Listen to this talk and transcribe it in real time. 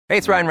Hey,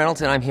 it's Ryan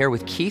Reynolds, and I'm here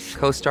with Keith,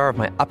 co-star of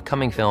my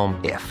upcoming film,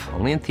 If,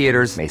 only in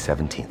theaters May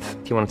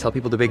 17th. Do you want to tell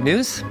people the big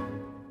news?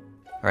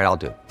 All right, I'll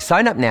do it.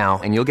 Sign up now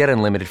and you'll get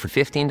unlimited for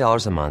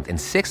 $15 a month and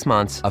 6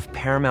 months of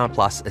Paramount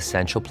Plus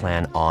Essential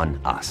Plan on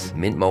us.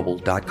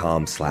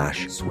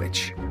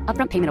 MintMobile.com/switch.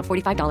 Upfront payment of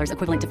 $45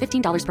 equivalent to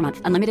 $15 per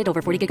month. Unlimited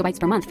over 40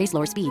 gigabytes per month. Face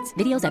lower speeds.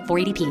 Videos at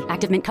 480p.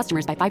 Active Mint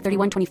customers by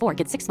 531.24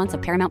 get 6 months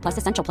of Paramount Plus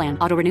Essential Plan.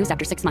 Auto renews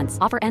after 6 months.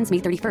 Offer ends May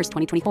 31st,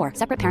 2024.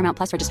 Separate Paramount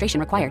Plus registration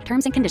required.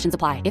 Terms and conditions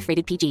apply if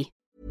rated PG.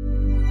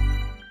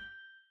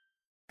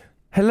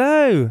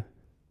 Hello.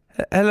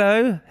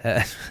 Hello.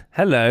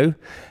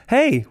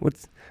 Hey,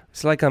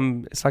 it's like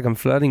I'm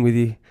flirting with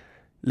you,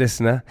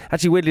 listener.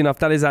 Actually, weirdly enough,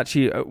 that is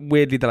actually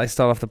weirdly that I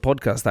start off the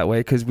podcast that way,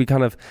 because we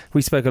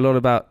spoke a lot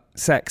about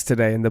sex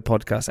today in the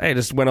podcast. Hey,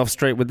 just went off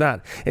straight with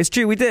that. It's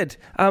true, we did.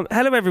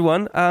 Hello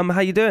everyone.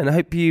 How you doing? I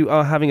hope you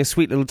are having a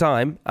sweet little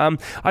time.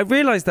 I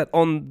realised that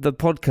on the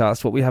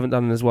podcast, what we haven't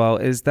done as well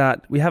is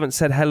that we haven't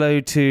said hello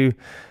to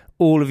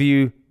all of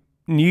you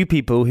new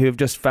people who have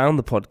just found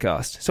the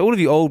podcast. So all of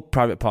you old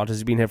private partners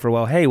who've been here for a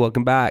while, hey,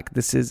 welcome back.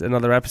 This is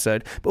another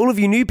episode. But all of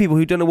you new people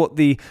who don't know what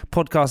the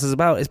podcast is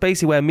about, it's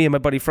basically where me and my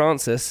buddy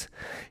Francis,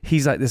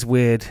 he's like this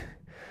weird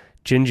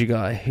ginger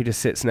guy who just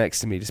sits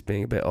next to me, just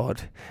being a bit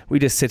odd. We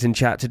just sit and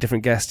chat to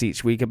different guests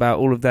each week about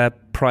all of their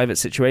private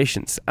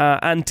situations.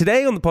 And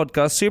today on the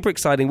podcast, super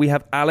exciting, we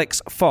have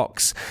Alex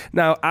Fox.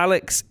 Now,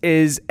 Alex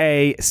is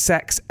a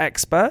sex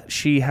expert.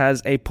 She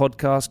has a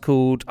podcast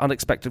called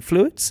Unexpected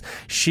Fluids.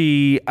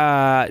 She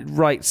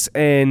writes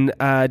in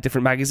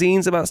different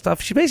magazines about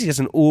stuff. She basically just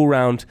an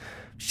all-round...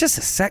 She's just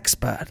a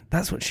sexpert.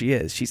 That's what she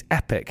is. She's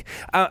epic.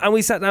 And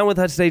we sat down with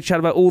her today to chat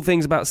about all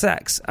things about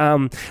sex,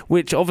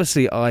 which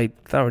obviously I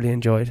thoroughly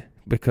enjoyed,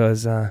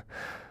 because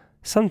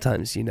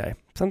sometimes I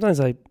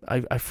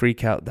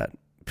freak out that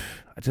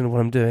I don't know what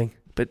I'm doing.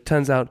 But it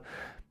turns out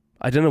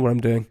I don't know what I'm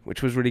doing,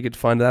 which was really good to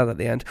find out at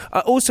the end.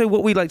 Also,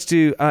 what we like to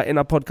do in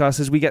our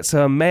podcast is we get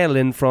some mail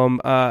in from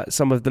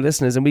some of the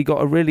listeners, and we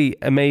got a really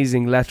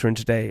amazing letter in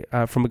today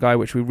from a guy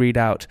which we read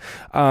out,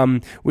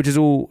 which is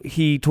all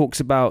he talks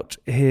about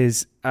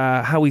his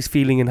how he's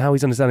feeling and how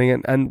he's understanding it,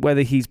 and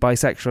whether he's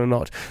bisexual or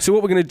not. So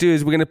what we're going to do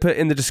is we're going to put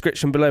in the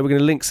description below, we're going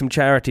to link some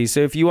charities. So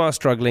if you are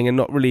struggling and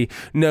not really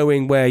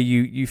knowing where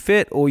you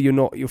fit, or you're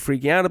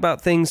freaking out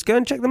about things, go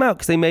and check them out,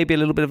 because they may be a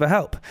little bit of a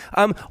help.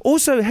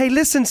 Also, hey,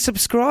 listen,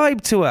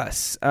 subscribe to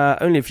us,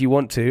 only if you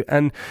want to.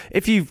 And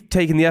if you've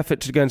taken the effort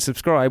to go and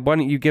subscribe, why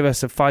don't you give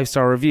us a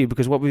 5-star review?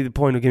 Because what would be the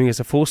point of giving us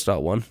a 4-star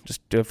one?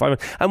 Just do a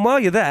 5. And while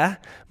you're there,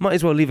 might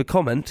as well leave a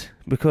comment,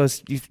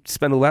 because you've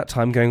spent all that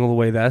time going all the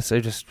way there, so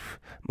just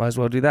might as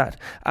well do that.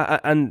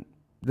 And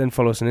then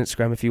follow us on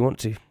Instagram if you want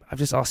to. I've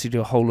just asked you to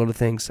do a whole lot of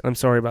things, and I'm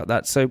sorry about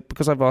that. So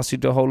because I've asked you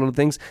to do a whole lot of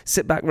things,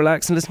 sit back,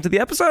 relax, and listen to the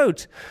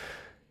episode.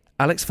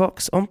 Alex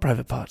Fox on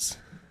Private Parts.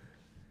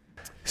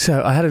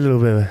 So I had a little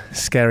bit of a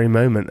scary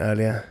moment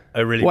earlier.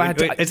 Oh, really? Well,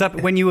 Is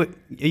that when are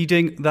you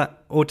doing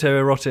that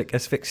autoerotic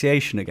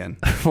asphyxiation again?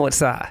 What's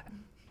that?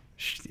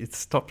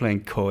 Stop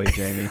playing coy,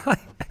 Jamie.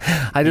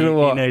 I don't know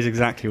what. He knows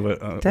exactly what.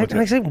 Don't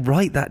I say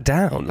write that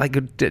down? Like,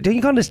 you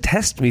can't just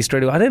test me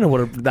straight away. I don't know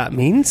what that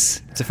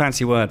means. It's a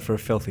fancy word for a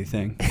filthy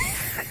thing.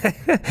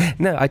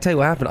 No, I tell you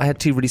what happened. I had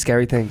 2 really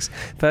scary things.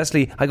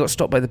 Firstly, I got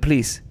stopped by the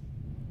police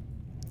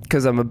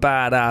because I'm a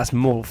badass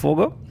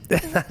motherfucker.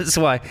 That's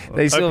why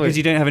they saw me. Because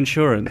you don't have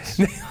insurance.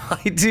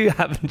 I do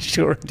have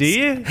insurance. Do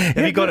you?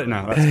 Have you got it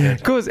now? That's good.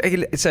 Of course.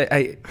 So,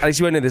 Alex,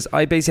 you won't know this.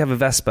 I basically have a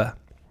Vespa.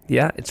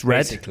 Yeah, it's red.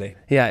 Basically.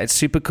 Yeah, it's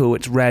super cool.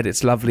 It's red.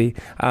 It's lovely.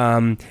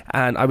 And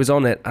I was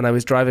on it, and I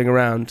was driving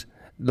around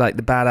like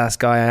the badass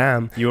guy I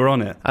am. You were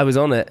on it? I was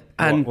on it.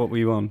 And what were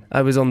you on?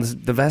 I was on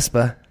the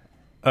Vespa.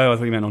 Oh, I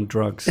thought you meant on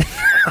drugs.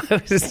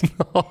 I was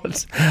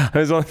not. I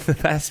was on the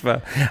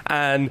Vespa,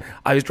 and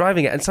I was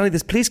driving it, and suddenly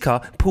this police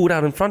car pulled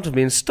out in front of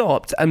me and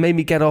stopped and made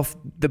me get off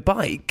the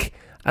bike.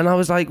 And I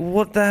was like,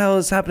 what the hell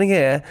is happening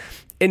here?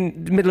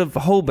 In the middle of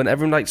Holborn,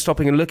 everyone like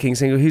stopping and looking,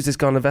 saying, who's this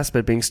guy on a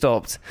Vespa being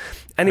stopped?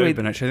 Anyway,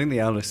 Holborn, actually, I think the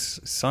L is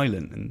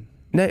silent in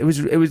no, it was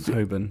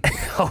Holborn.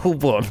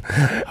 Holborn.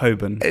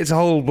 Holborn. It's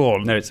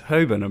Holborn. No, it's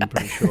Holborn, I'm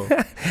pretty sure.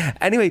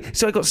 Anyway,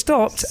 so I got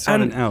stopped. It's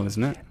silent L,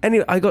 isn't it?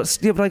 Anyway, I got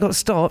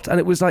stopped, and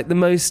it was like the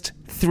most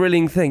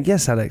thrilling thing.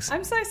 Yes, Alex?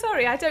 I'm so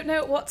sorry. I don't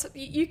know what...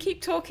 You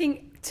keep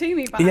talking to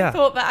me, but Yeah. I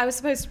thought that I was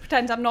supposed to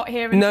pretend I'm not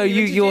here. No,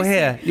 you're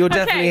here. You're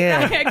definitely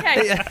here.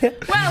 Okay.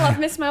 Well, I've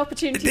missed my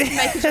opportunity to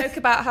make a joke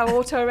about how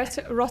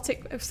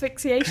autoerotic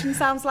asphyxiation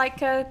sounds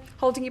like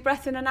holding your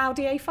breath in an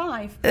Audi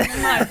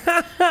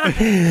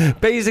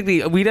A5.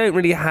 Basically, we don't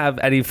really have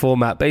any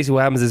format. Basically,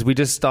 what happens is we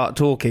just start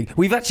talking.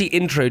 We've actually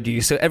introed you,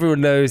 so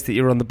everyone knows that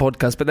you're on the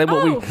podcast. But then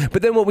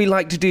what we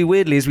like to do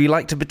weirdly is we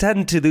like to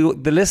pretend to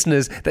the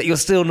listeners that you're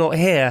still not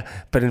here,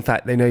 but in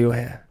fact they know you're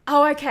here.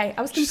 Oh, okay.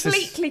 I was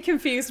completely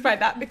confused by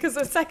that, because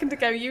a second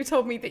ago you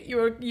told me that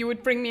you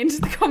would bring me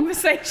into the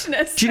conversation.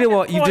 Do you know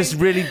what? You've just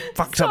really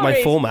fucked up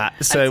my format.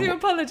 So I do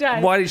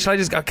apologise. Why should I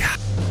just go?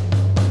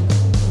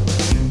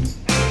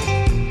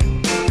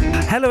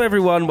 Hello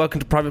everyone, welcome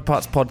to Private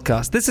Parts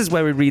Podcast. This is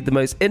where we read the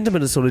most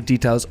intimate and sordid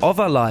details of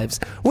our lives.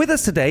 With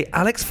us today,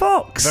 Alex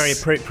Fox. Very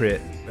appropriate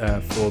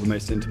for the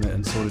most intimate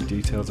and sordid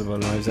details of our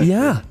lives.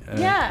 Yeah.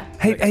 Yeah.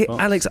 Hey,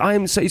 Alex,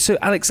 so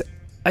Alex,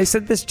 I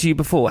said this to you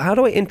before. How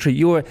do I intro?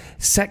 You're a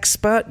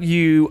sexpert.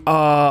 You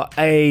are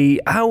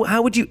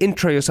how would you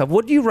intro yourself?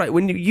 What do you write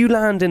when you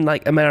land in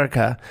like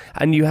America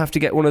and you have to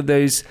get one of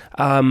those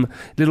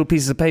little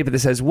pieces of paper that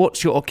says,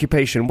 "What's your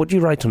occupation?" What do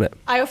you write on it?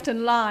 I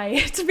often lie,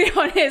 to be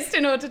honest,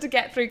 in order to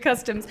get through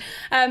customs.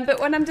 But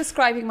when I'm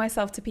describing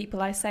myself to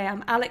people, I say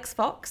I'm Alex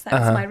Fox.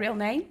 That's my real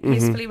name.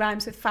 Usefully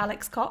rhymes with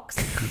Phallex Cox,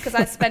 because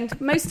I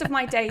spend most of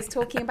my days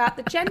talking about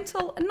the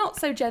gentle and not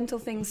so gentle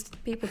things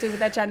people do with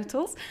their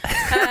genitals.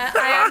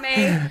 I am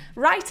a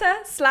writer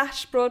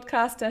 /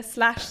 broadcaster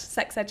 /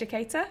 sex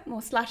educator.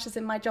 More slashes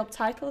in my job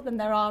title than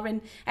there are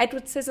in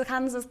Edward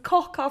Scissorhands'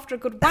 cock after a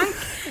good wank.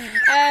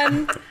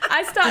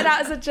 I started out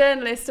as a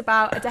journalist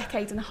about a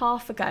decade and a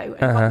half ago and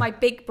got my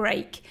big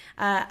break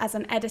as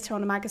an editor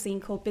on a magazine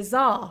called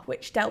Bizarre,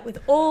 which dealt with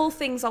all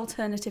things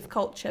alternative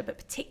culture, but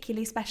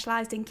particularly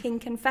specialised in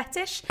kink and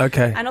fetish.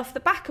 Okay. And off the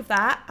back of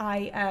that,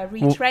 I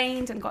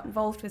retrained and got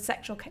involved with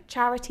sexual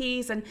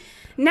charities. And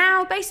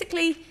now,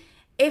 basically,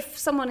 if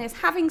someone is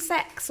having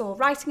sex or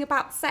writing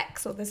about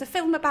sex or there's a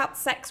film about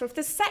sex or if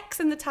there's sex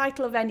in the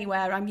title of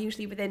anywhere, I'm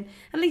usually within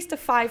at least a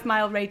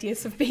 5-mile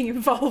radius of being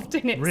involved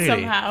in it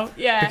somehow.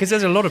 Yeah. Because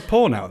there's a lot of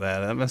porn out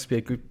there. That must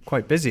be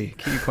quite busy.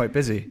 Keep you quite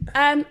busy.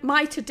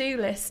 My to-do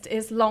list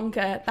is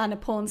longer than a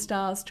porn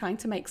star's trying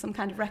to make some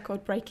kind of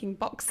record-breaking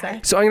box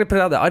set. So I'm going to put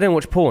it out there. I don't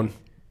watch porn.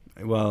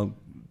 Well,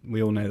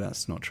 we all know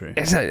that's not true.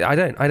 I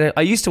don't.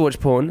 I used to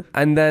watch porn,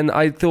 and then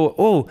I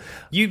thought,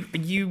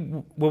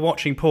 You were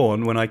watching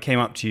porn when I came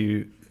up to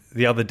you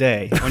the other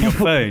day on your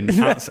phone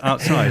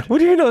outside. What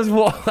do you mean I was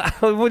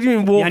what do you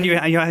mean walk?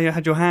 Yeah, and you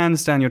had your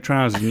hands down your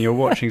trousers and you're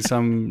watching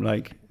some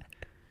like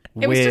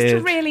It was just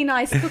a really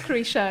nice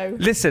cookery show.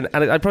 Listen,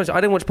 and I promise you,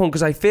 I don't watch porn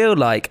because I feel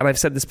like, and I've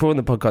said this before in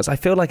the podcast, I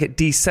feel like it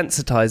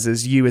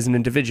desensitizes you as an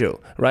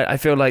individual, right? I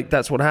feel like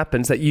that's what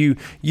happens, that you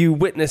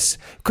witness,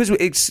 because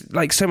it's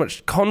like so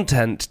much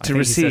content to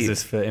receive. He says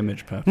this for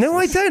image purposes. No,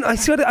 I don't. I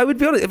swear, I would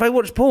be honest. If I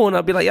watch porn,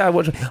 I'd be like, yeah, I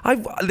watch.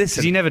 Listen,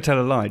 because you never tell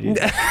a lie, do you?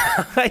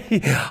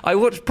 I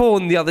watched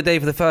porn the other day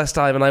for the first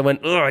time, and I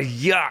went, oh,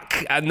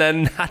 yuck, and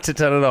then had to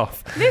turn it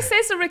off. This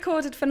is a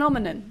recorded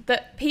phenomenon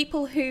that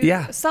people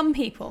some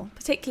people,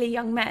 particularly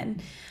young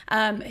men,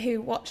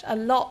 who watch a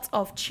lot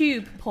of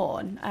tube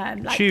porn.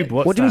 Tube?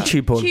 What do you mean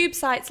tube porn? Tube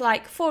sites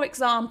like, for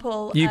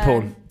example...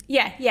 YouPorn.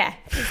 Yeah,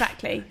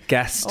 exactly.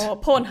 Guest. Or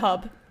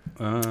Pornhub.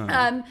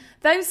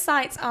 Those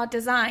sites are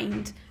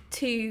designed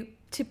to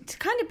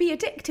kind of be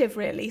addictive,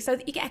 really, so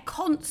that you get a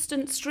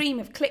constant stream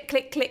of click,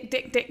 click, click,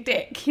 dick, dick,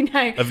 dick, you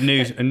know. Of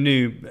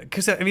new...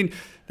 Because, I mean,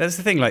 that's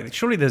the thing, like,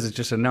 surely there's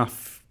just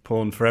enough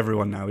porn for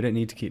everyone now. We don't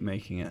need to keep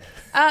making it.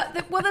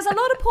 Well, there's a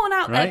lot of porn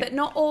out there, but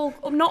not all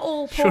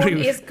porn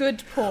is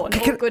good porn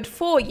or good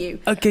for you.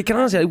 Okay, can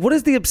I ask you, what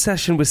is the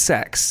obsession with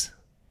sex?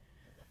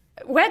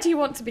 Where do you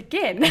want to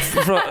begin?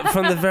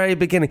 from the very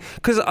beginning,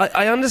 because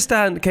I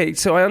understand. Okay,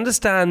 so I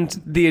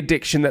understand the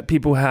addiction that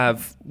people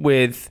have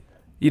with,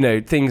 you know,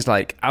 things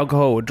like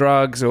alcohol or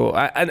drugs, or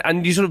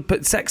and you sort of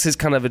put sex as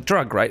kind of a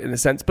drug, right, in a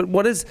sense. But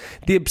what is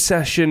the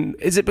obsession?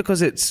 Is it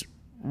because it's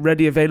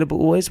ready,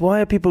 available always? Why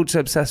are people so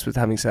obsessed with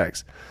having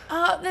sex?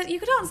 You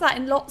could answer that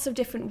in lots of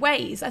different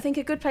ways. I think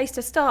a good place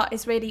to start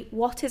is really,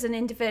 what is an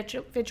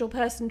individual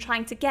person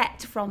trying to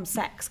get from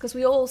sex? Because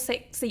we all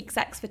seek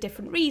sex for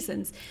different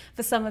reasons.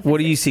 For some of us, what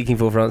are you seeking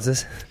for,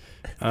 Francis?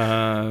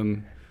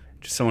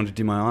 Just someone to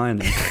do my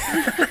ironing.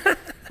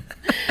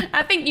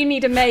 I think you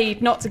need a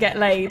maid not to get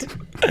laid.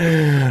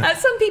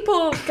 Some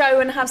people go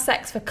and have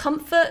sex for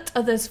comfort,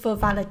 others for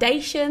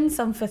validation,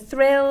 some for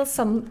thrill,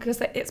 some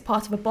because it's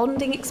part of a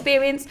bonding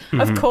experience.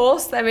 Mm-hmm. Of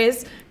course, there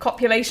is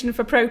copulation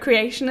for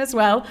procreation as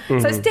well. Mm-hmm.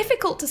 So it's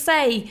difficult to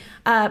say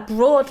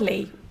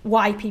broadly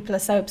why people are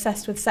so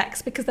obsessed with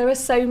sex, because there are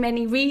so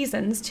many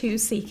reasons to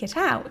seek it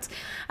out.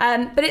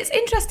 But it's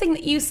interesting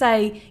that you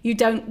say you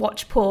don't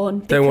watch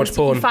porn because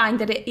you find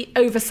that it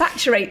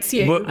oversaturates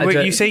you.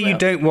 Well, you say you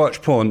don't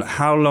watch porn.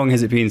 How long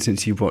has it been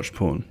since you've watched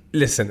porn?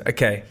 Listen,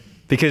 okay.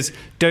 Because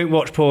don't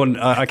watch porn.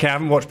 Okay, I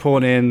haven't watched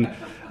porn in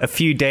a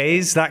few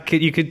days.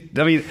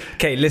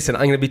 Okay, listen,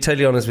 I'm going to be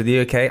totally honest with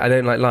you, okay? I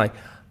don't like lying.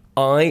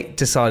 I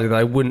decided that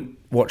I wouldn't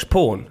watch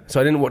porn.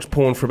 So I didn't watch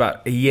porn for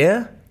about a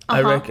year.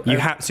 I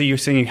reckon. So you're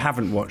saying you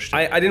haven't watched it?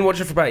 I didn't watch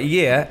it for about a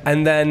year,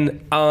 and then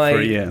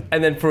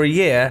for a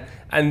year,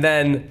 and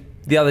then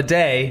the other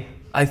day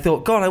I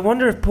thought, God, I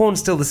wonder if porn's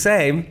still the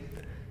same.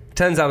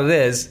 Turns out it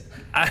is,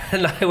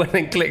 and I went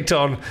and clicked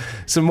on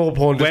some more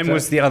porn. When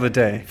was the other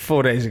day?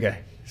 4 days ago.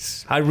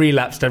 I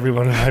relapsed,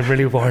 everyone. I'm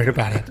really worried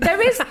about it.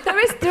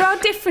 There are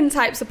different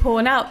types of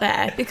porn out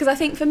there, because I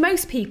think for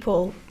most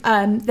people,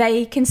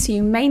 they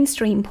consume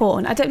mainstream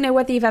porn. I don't know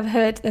whether you've ever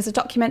heard, there's a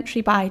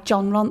documentary by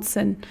John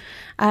Ronson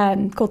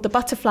called The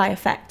Butterfly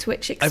Effect,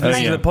 which explains... I've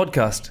listened to the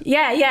podcast.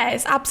 Yeah,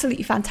 it's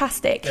absolutely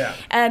fantastic. Yeah.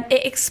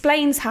 It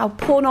explains how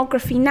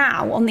pornography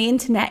now on the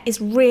internet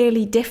is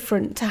really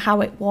different to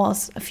how it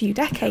was a few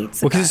decades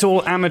ago. Well, because it's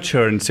all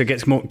amateur, and so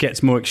it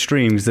gets more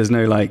extremes. There's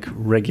no, like,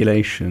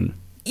 regulation.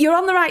 You're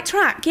on the right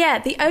track, yeah.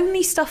 The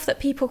only stuff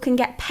that people can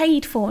get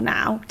paid for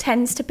now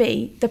tends to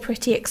be the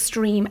pretty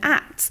extreme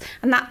acts.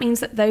 And that means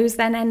that those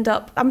then end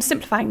up... I'm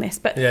simplifying this,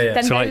 but... Yeah.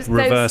 Then So, like,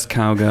 reverse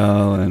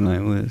cowgirl and,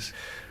 like, all this...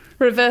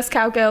 Reverse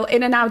cowgirl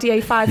in an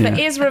Audi A5 that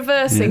is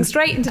reversing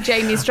straight into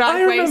Jamie's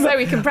driveway so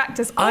we can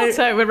practice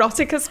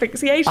autoerotic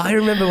asphyxiation. I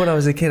remember when I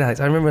was a kid, Alex.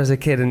 I remember as a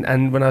kid,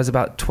 and when I was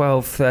about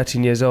 12,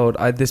 13 years old,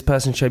 this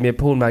person showed me a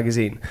porn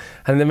magazine.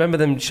 And I remember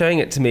them showing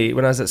it to me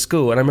when I was at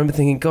school. And I remember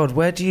thinking, God,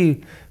 where do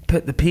you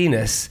put the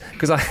penis?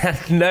 Because I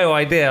had no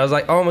idea. I was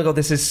like, oh my God,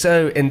 this is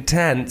so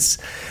intense.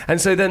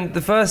 And so then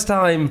the first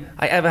time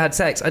I ever had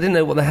sex, I didn't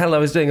know what the hell I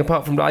was doing,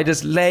 apart from I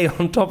just lay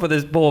on top of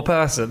this poor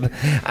person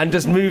and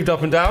just moved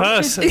up and down.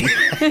 Person?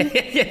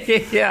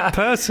 Yeah.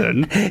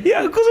 Person?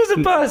 Yeah, of course it was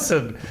a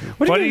person.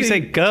 Why did you say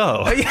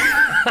girl?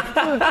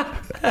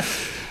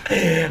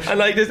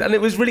 And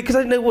it was really because I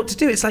didn't know what to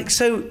do. It's like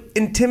so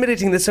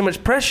intimidating. There's so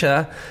much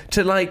pressure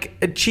to like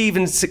achieve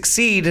and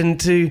succeed and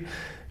to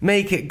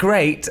make it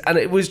great. And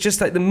it was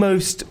just like the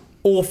most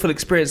awful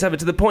experience ever,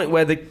 to the point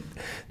where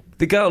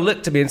the girl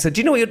looked at me and said,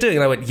 "Do you know what you're doing?"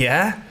 And I went,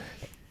 "Yeah."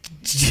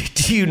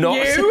 Do you not?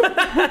 You?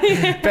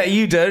 Bet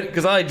you don't,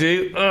 because I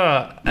do.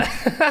 But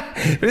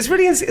it's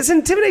really it's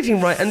intimidating,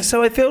 right? And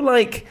so I feel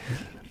like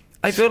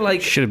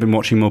Should have been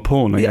watching more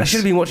porn, I guess. I should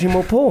have been watching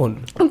more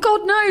porn. Oh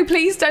God, no,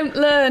 please don't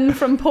learn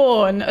from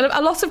porn.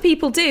 A lot of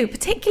people do,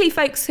 particularly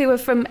folks who are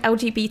from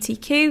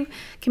LGBTQ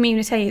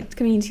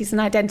communities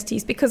and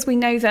identities, because we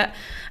know that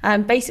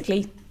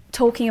basically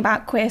talking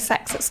about queer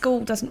sex at school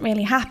doesn't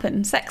really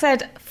happen. Sex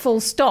ed, full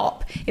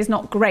stop, is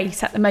not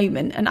great at the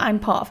moment, and I'm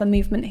part of a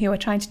movement who are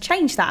trying to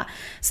change that.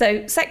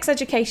 So sex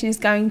education is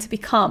going to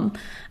become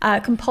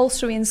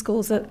compulsory in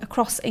schools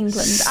across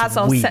England as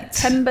of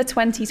September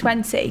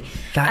 2020.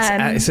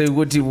 So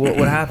what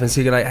happens?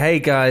 So you're like, hey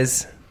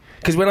guys,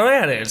 because when I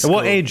had it at school,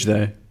 What age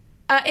though?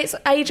 It's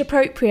age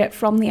appropriate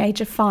from the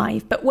age of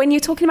 5, but when you're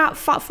talking about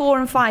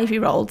 4 and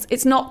 5-year-olds,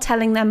 it's not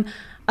telling them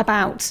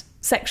about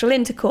sexual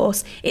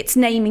intercourse, it's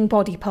naming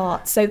body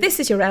parts. So this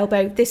is your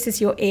elbow, this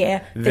is your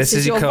ear, this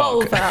is your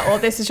vulva, or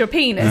this is your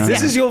penis.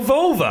 This is your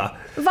vulva.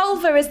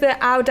 Vulva is the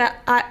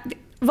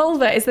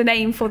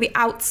name for the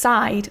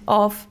outside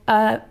of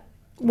a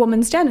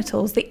woman's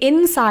genitals. The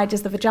inside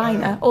is the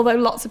vagina, although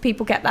lots of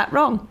people get that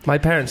wrong. My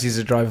parents used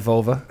to drive a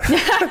Volvo.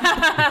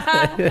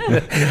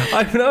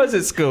 When I was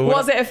at school.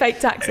 Was it a fake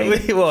taxi?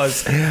 It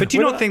was. But do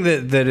you not think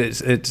that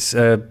it's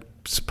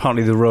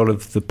partly the role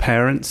of the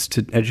parents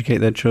to educate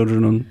their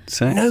children on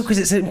sex? No, because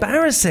it's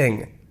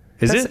embarrassing.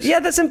 Is it? Yeah,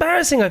 that's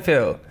embarrassing, I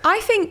feel.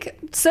 I think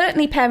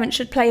certainly parents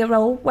should play a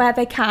role where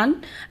they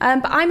can,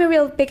 but I'm a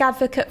real big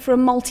advocate for a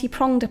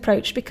multi-pronged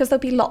approach, because there'll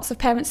be lots of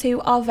parents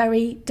who are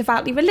very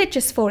devoutly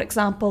religious, for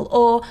example,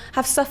 or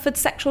have suffered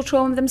sexual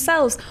trauma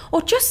themselves,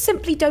 or just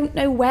simply don't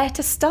know where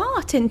to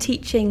start in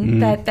teaching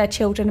their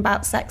children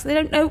about sex. They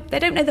don't know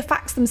the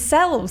facts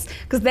themselves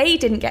because they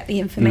didn't get the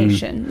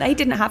information. They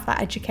didn't have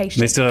that education.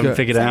 They still haven't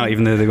figured it out,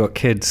 even though they've got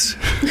kids.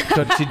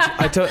 God, do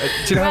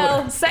you know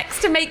well,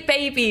 sex to make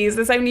babies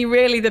is only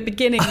really the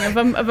beginning of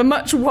a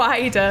much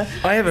wider.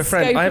 I have a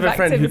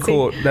friend who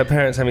caught their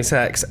parents having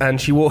sex,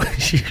 and she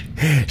walked in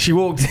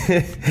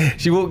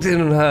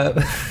on her.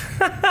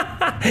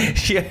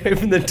 She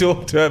opened the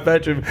door to her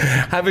bedroom,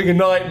 having a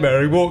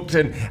nightmare. He walked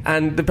in,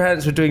 and the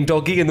parents were doing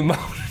doggy, and the mum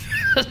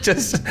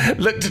just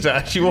looked at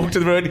her. She walked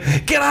to the road.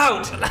 Get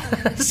out!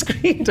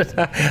 Screamed at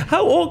her.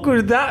 How awkward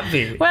would that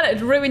be? Well,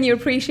 it'd ruin your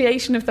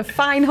appreciation of the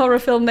fine horror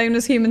film known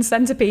as Human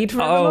Centipede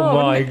forever.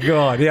 Oh my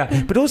God,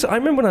 yeah. But also, I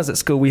remember when I was at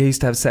school, we used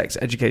to have sex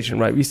education,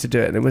 right? We used to do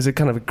it, and it was a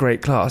kind of a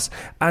great class.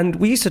 And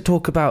we used to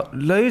talk about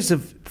loads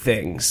of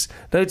things.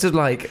 Loads of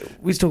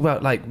we used to talk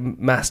about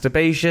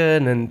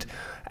masturbation and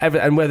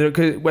whether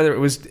it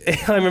was,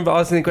 I remember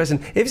asking the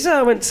question,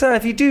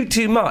 if you do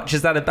too much,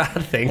 is that a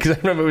bad thing? Because I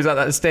remember it was at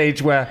that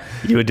stage where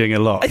you were doing a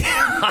lot.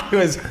 I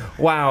was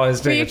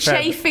doing Were you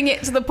chafing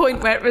it to the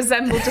point where it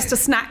resembled just a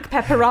snack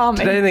pepperami?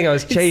 I don't think I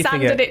was chafing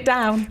sanded it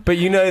down. But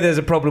there's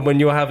a problem when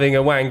you're having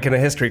a wank in a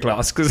history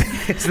class, because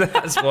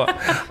that's what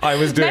I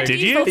was doing. Did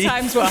you?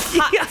 Times were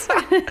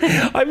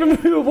hot. I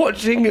remember we were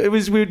watching. We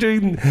were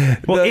doing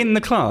in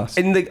the class.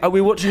 We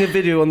were watching a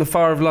video on the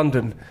Fire of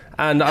London.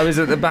 And I was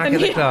at the back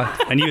of the class.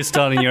 And you were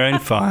starting your own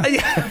fire.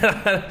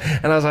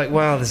 And I was like,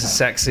 wow, this is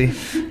sexy.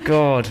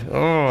 God.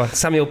 Oh,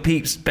 Samuel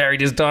Pepys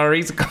buried his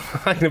diaries.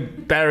 I'm going to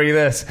bury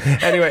this.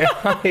 Anyway,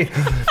 I'm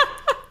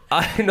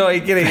not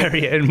kidding.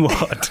 Bury it in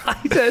what?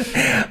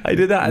 I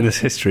did that. In this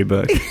history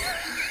book.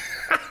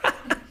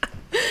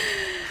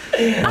 I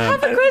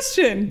have a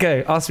question.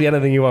 Go, ask me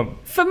anything you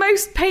want. For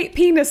most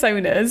penis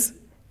owners,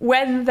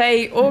 when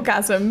they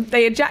orgasm,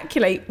 they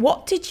ejaculate.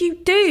 What did you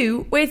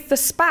do with the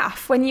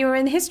spaff when you were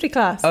in history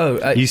class?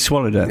 Oh, You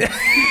swallowed it.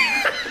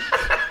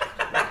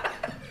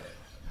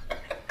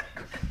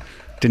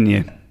 Didn't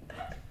you?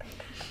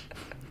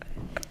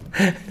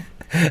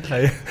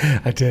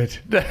 I did.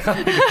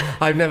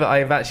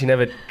 I've actually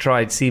never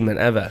tried semen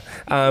ever.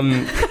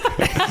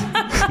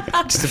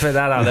 Just to put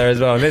that out there as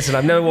well. Listen,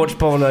 I've never watched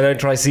porn. I don't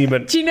try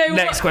semen. Do you know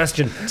Next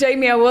question.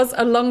 Jamie, I was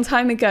a long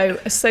time ago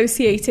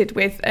associated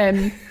with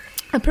a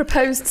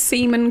proposed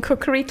semen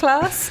cookery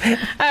class.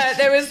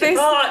 There was this...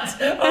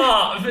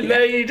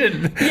 No, you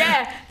didn't.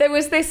 Yeah, there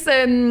was this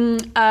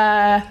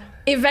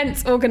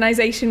events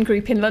organisation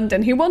group in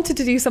London who wanted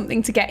to do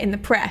something to get in the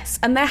press,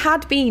 and there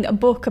had been a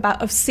book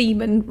of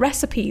semen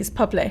recipes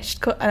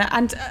published,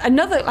 and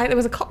another, like, there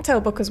was a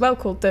cocktail book as well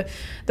called the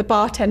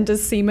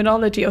Bartender's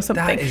Semenology or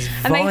something. That is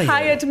and they vile.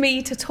 hired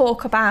me to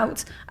talk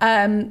about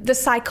the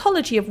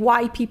psychology of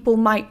why people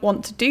might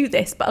want to do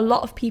this, but a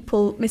lot of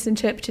people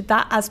misinterpreted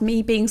that as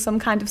me being some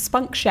kind of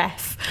spunk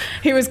chef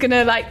who was going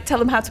to, like, tell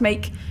them how to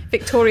make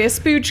Victoria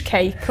Spooge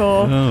cake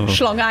or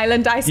Schlong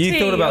Island iced tea. You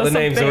thought about the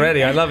names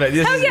already. I love it.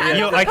 This is- yeah.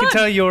 I can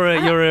tell you're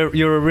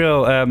a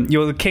real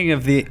you're the king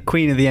of the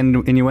queen of the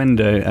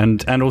innuendo,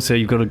 and also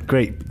you've got a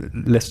great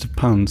list of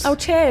puns. Oh,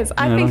 cheers.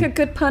 I Yeah. think a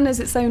good pun is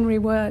its own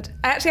reword.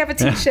 I actually have a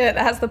t-shirt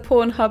that has the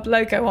Pornhub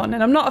logo on,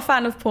 and I'm not a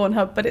fan of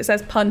Pornhub, but it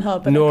says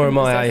Punhub. and Nor couldn't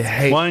am I. I resist.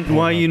 hate.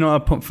 Why are you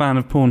not a fan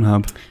of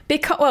Pornhb?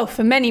 Because, well,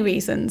 for many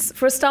reasons.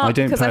 For a I start,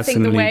 don't because I think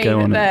the personally way go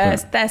on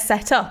that it, they're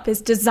set up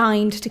is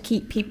designed to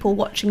keep people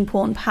watching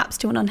porn, perhaps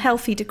to an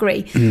unhealthy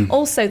degree.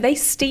 Also, they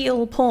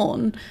steal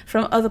porn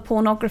from other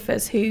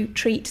pornographers who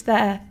treat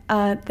their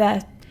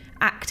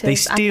actors. They and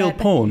steal their-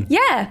 porn?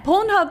 Yeah,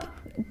 Pornhub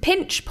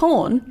pinch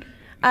porn.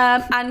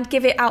 And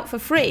give it out for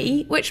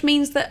free, which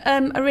means that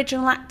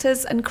original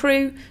actors and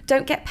crew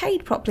don't get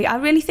paid properly. I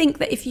really think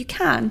that if you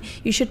can,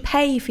 you should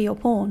pay for your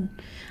porn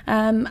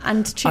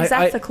and choose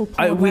ethical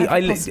porn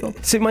wherever possible.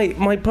 So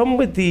my problem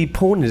with the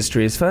porn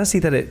industry is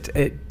firstly that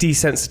it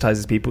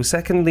desensitizes people.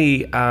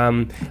 Secondly,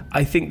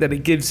 I think that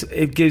it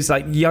gives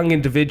like young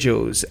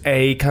individuals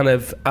a kind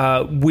of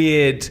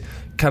weird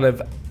kind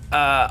of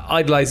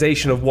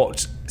idolization of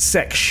what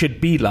sex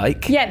should be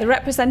like. Yeah, the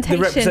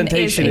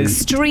representation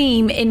is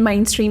extreme in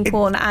mainstream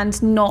porn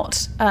and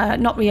not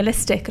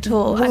realistic at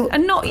all. Well,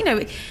 and not,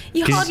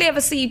 you hardly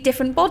ever see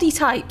different body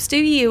types, do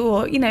you?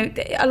 Or,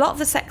 a lot of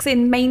the sex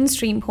in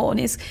mainstream porn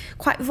is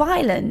quite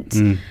violent.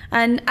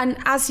 And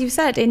as you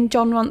said, in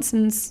John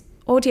Ronson's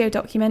audio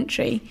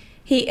documentary,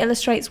 he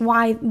illustrates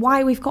why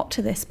we've got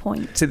to this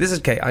point. So this is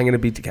okay. I'm going to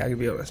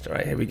be honest. All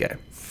right, here we go.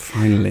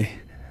 Finally.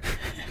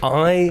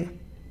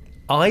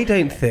 I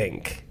don't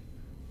think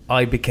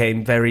I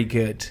became very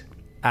good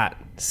at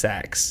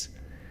sex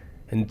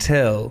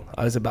until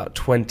I was about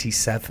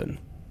 27.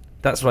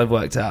 That's what I've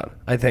worked out,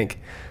 I think.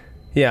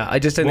 Yeah, I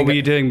just don't think... What were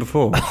you doing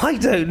before? I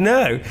don't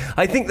know.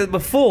 I think that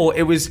before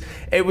it was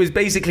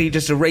basically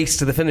just a race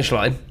to the finish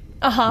line.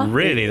 Uh-huh.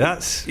 Really?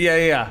 That's...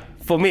 Yeah.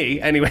 For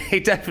me, anyway.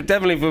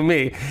 Definitely for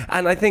me.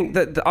 And I think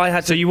that I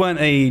had to... So you weren't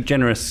a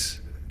generous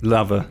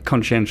lover,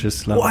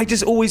 conscientious lover? Well, I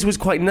just always was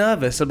quite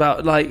nervous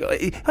about, like,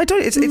 I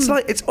don't. It's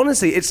like, it's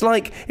honestly, it's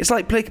like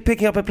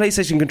picking up a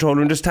PlayStation controller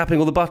and just tapping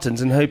all the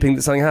buttons and hoping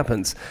that something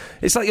happens.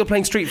 It's like you're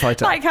playing Street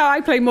Fighter. Like how I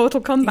play Mortal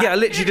Kombat. Yeah,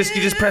 literally,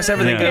 you just press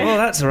everything. Yeah. And go, oh,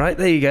 that's all right.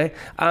 There you go.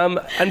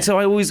 And so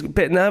I always a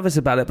bit nervous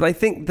about it. But I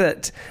think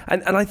that,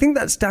 and I think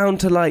that's down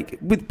to, like,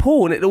 with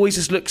porn, it always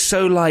just looks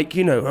so like,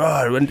 and The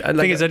like,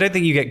 thing is, I don't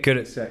think you get good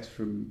at sex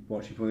from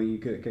watching porn. I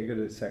think you get good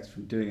at sex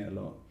from doing it a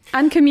lot.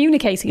 And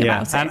communicating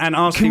about it. And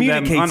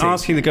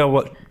asking the girl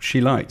what she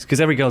likes, because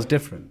every girl's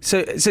different.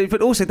 So,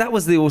 but also that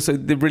was the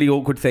really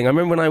awkward thing. I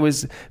remember when I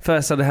was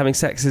first started having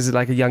sex as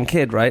like a young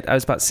kid, right? I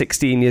was about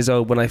 16 years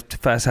old when I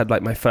first had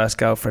like my first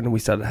girlfriend, and we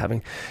started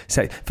having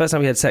sex. First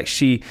time we had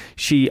sex,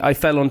 I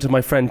fell onto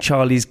my friend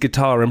Charlie's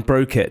guitar and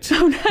broke it.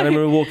 Oh, no. And I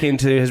remember walking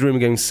into his room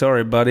and going,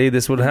 "Sorry, buddy,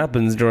 this is what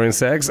happens during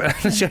sex,"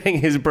 and showing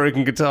his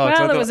broken guitar.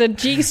 Well, there was a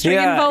G-string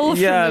involved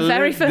from the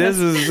very first. This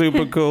was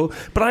super cool.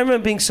 But I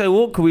remember being so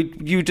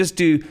awkward. You just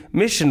do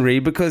missionary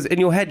because in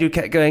your head you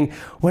kept going,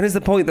 when is the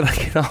point that I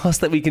can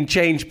ask that we can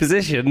change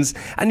positions?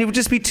 And it would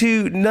just be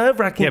too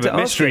nerve-wracking to ask. Yeah, but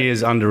mystery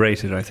is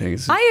underrated, I think.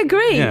 I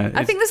agree. Yeah,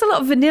 I think there's a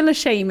lot of vanilla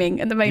shaming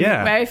at the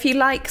moment, where if you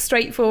like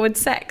straightforward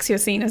sex, you're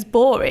seen as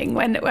boring,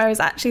 whereas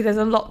actually there's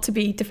a lot to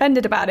be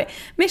defended about it.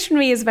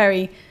 Missionary is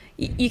very...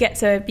 You get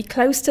to be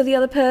close to the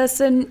other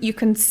person. You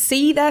can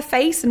see their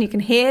face and you can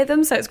hear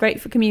them, so it's great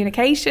for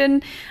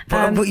communication.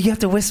 But you have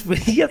to whisper.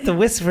 You have to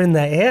whisper in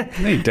their ear.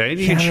 No, you don't.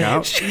 You can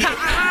shout. You're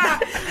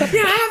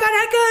having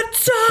a good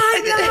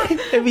time.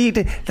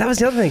 That was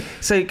the other thing.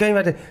 So going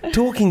back to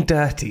talking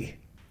dirty,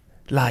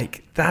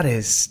 like that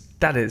is.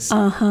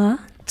 Uh-huh.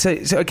 So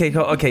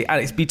okay,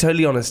 Alex, be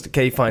totally honest.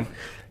 Okay, fine.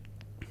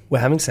 We're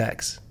having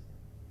sex.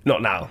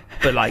 Not now,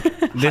 but like...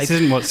 This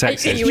isn't what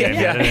sex is.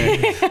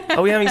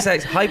 Are we having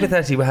sex?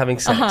 Hypothetically, we're having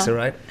sex, all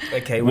right?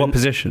 Okay. What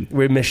position?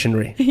 We're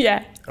missionary.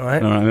 Yeah. All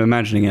right? All right, I'm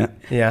imagining it.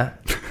 Yeah.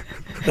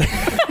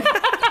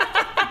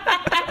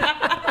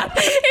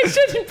 It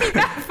shouldn't be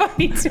that funny.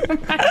 funny to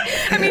imagine.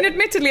 I mean,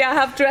 admittedly, I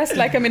have dressed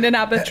like I'm in an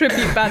ABBA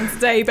tribute band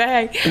today, but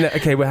hey. No,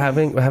 okay, we're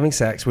having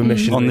sex. We're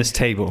missionary. On this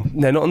table.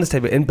 No, not on this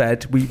table. In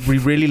bed. We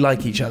really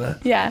like each other.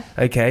 Yeah.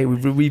 Okay,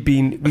 we've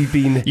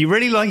been. You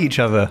really like each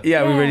other?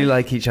 Yeah, we really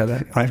like each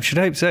other. I should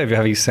hope so if you're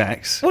having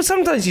sex. Well,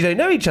 sometimes you don't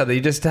know each other.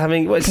 You're just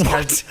having... What?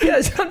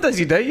 Yeah, sometimes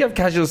you don't. You have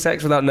casual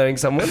sex without knowing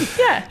someone.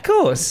 Yeah. Of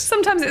course.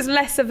 Sometimes it's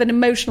less of an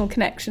emotional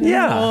connection.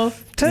 Yeah, more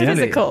totally.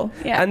 physical.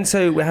 Yeah. And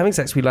so we're having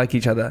sex. We like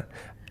each other.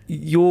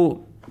 You're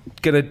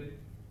going to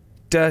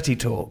dirty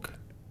talk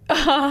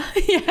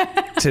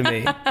to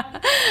me.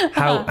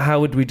 How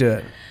would we do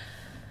it?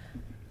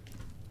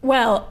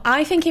 Well,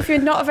 I think if you're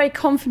not a very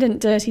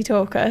confident dirty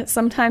talker,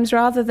 sometimes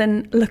rather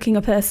than looking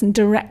a person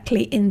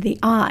directly in the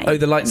eye... Oh,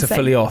 the lights are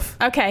fully off.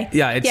 Okay.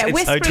 Yeah, it's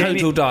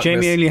total darkness.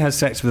 Jamie only has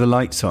sex with the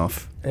lights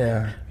off.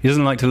 Yeah. He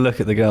doesn't like to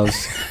look at the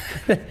girls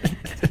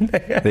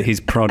that he's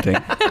prodding.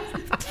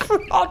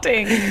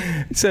 Prodding.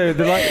 So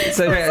the light...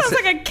 Sounds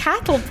like a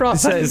cattle prod.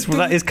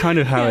 That is kind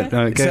of how it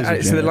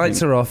goes. So the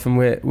lights are off and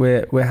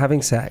we're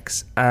having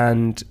sex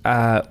and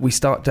we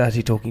start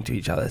dirty talking to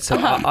each other. So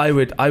I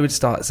would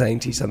start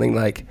saying to you something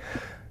like,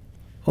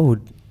 "Oh,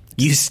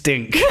 you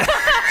stink."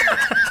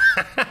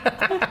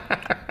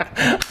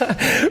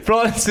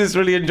 Francis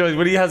really enjoys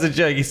when he has a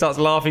joke. He starts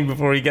laughing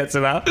before he gets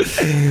it out.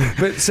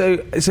 But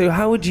so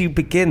how would you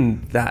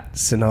begin that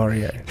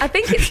scenario? I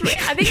think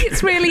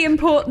it's really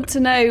important to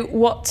know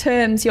what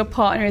terms your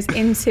partner is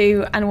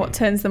into and what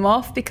turns them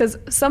off, because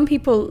some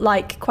people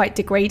like quite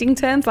degrading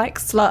terms like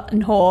slut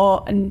and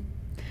whore and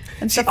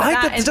stuff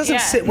like that. That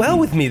doesn't sit well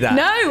with me. That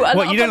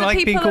no. You don't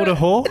like being called a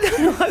whore?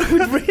 No,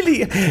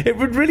 it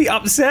would really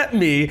upset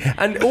me,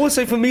 and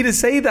also for me to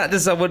say that to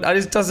someone, it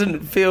just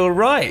doesn't feel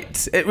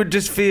right. It would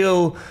just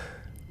feel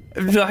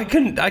I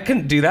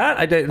couldn't do that.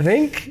 I don't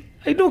think.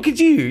 Nor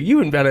could you. You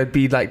wouldn't be able to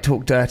be like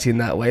talk dirty in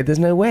that way. There's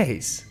no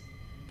ways.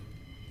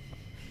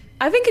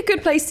 I think a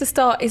good place to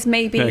start is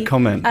maybe be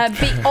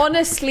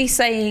honestly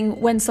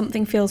saying when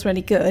something feels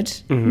really good,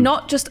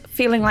 not just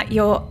feeling like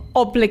you're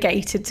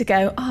obligated to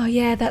go, "Oh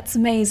yeah, that's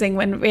amazing,"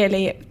 when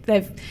really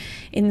they've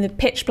in the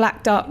pitch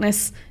black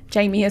darkness,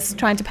 Jamie is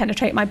trying to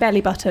penetrate my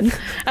belly button.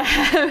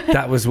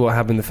 That was what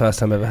happened the first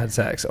time I ever had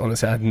sex.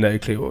 Honestly, I had no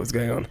clue what was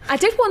going on. I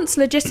did once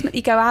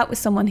legitimately go out with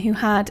someone who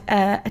had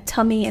a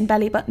tummy and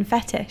belly button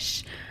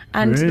fetish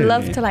and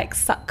loved to like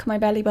suck my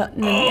belly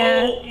button.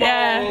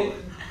 Yeah.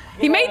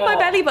 He made my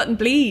belly button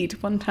bleed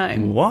one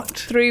time. What?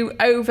 Through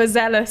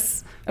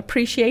overzealous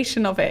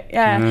appreciation of it.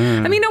 Yeah.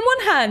 I mean, on one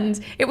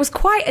hand, it was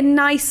quite a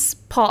nice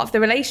part of the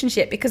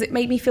relationship because it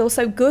made me feel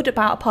so good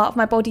about a part of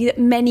my body that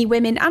many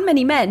women and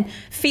many men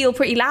feel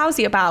pretty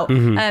lousy about.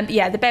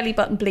 The belly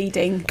button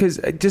bleeding. Because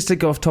just to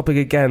go off topic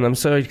again, I'm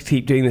sorry to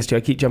keep doing this to you.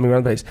 I keep jumping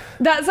around the place.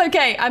 That's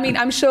okay. I mean,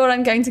 I'm sure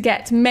I'm going to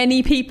get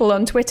many people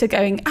on Twitter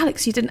going,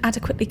 "Alex, you didn't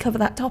adequately cover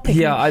that topic.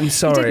 Yeah, I'm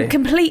sorry. You didn't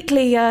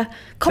completely,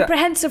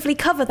 comprehensively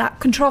cover that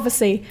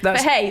controversy."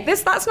 But hey,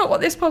 that's not what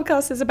this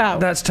podcast is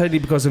about. That's totally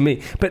because of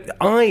me. But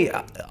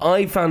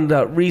I found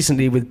out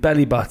recently with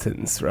belly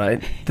buttons,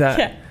 right,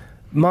 that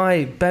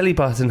my belly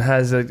button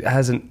has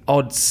an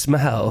odd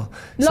smell.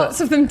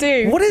 Lots of them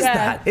do. What is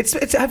that?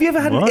 It's. Have you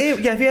ever had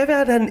have you ever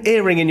had an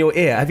earring in your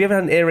ear? Have you ever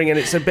had an earring and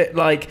it's a bit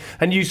like,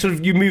 and you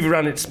move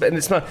around and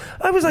it smells?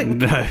 I was like,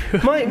 no.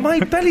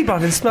 My belly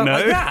button smelled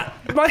like that.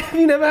 Have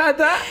you never had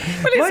that?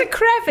 Well, it's a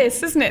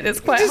crevice, isn't it?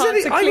 That's quite hard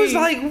to clean. I was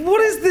like, what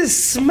is this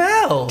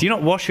smell? Do you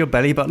not wash your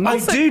belly button? I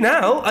do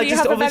now. Do you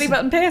have a belly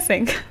button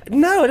piercing?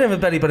 No, I don't have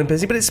a belly button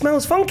piercing, but it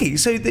smells funky.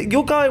 So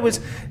your guy was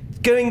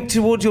going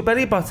towards your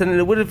belly button and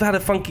it would have had a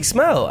funky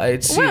smell, I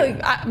assume.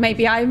 Well,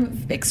 maybe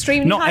I'm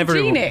extremely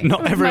hygienic.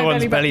 Not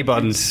everyone's belly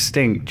buttons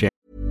stink, Jim.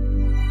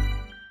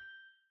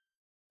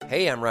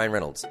 Hey, I'm Ryan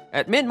Reynolds.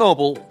 At Mint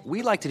Mobile,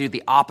 we like to do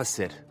the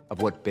opposite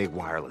of what Big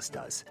Wireless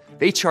does.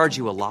 They charge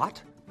you a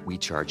lot, we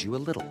charge you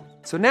a little.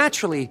 So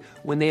naturally,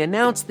 when they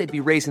announced they'd be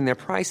raising their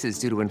prices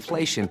due to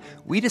inflation,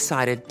 we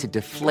decided to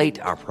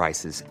deflate our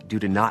prices due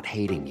to not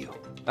hating you.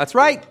 That's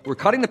right. We're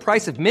cutting the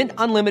price of Mint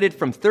Unlimited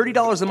from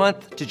 $30 a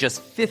month to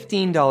just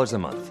 $15 a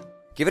month.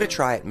 Give it a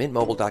try at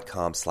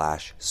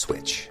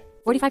mintmobile.com/switch.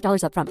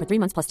 $45 up front for 3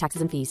 months plus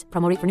taxes and fees.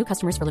 Promo rate for new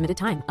customers for limited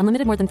time.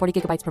 Unlimited more than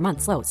 40 gigabytes per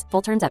month. Slows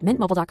full terms at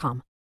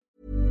mintmobile.com.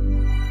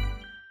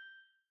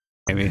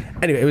 Anyway,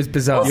 it was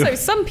bizarre. Also,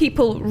 some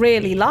people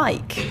really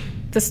like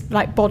this,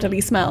 like bodily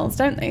smells,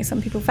 don't they?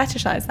 Some people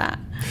fetishize that.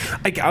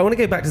 I want to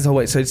go back to the whole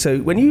way. So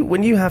when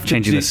you have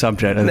changing the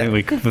subject,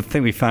 I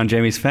think we found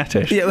Jamie's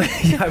fetish. Yeah,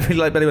 I really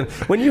like belly button.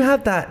 When you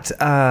have that,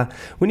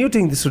 when you're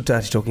doing this sort of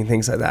dirty talking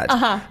things like that.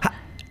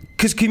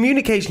 Because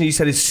communication, you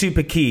said, is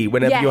super key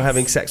whenever you're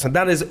having sex. And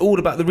that is all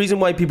about the reason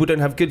why people don't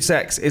have good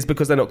sex is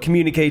because they're not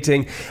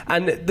communicating.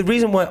 And the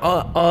reason why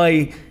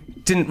I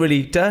didn't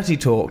really dirty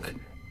talk,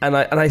 and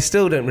I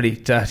still don't really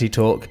dirty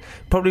talk,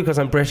 probably because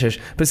I'm British,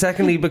 but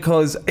secondly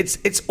because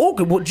it's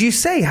awkward. What do you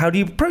say? How do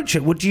you approach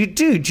it? What do you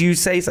do? Do you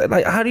say something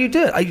like, how do you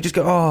do it? You just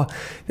go, "Oh,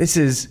 this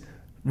is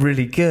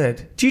really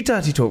good." Do you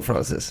dirty talk,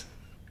 Francis?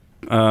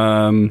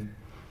 I don't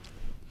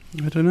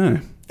know.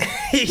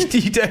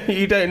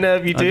 You don't know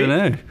if you do? I don't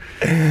know.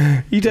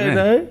 You don't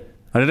know?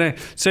 I don't know.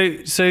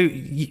 So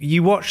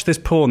you watched this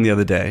porn the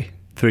other day,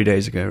 3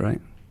 days ago,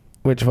 right?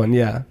 Which one?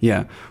 Yeah.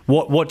 Yeah.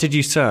 What did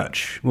you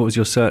search? What was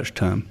your search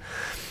term?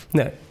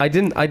 No, I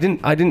didn't.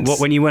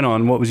 When you went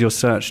on, what was your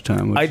search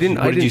term? What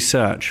did you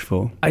search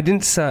for? I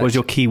didn't search. What was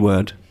your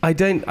keyword? I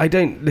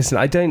don't listen.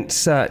 I don't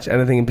search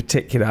anything in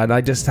particular, and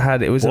I just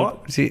had it was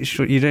what?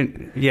 You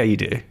don't? Yeah, you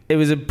do. It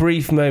was a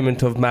brief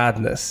moment of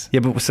madness.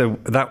 Yeah, but so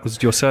that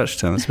was your search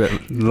term. It's a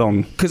bit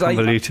long,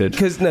 convoluted.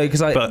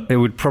 But it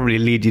would probably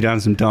lead you down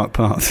some dark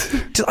paths.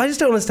 I just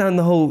don't understand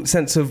the whole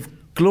sense of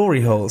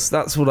glory holes.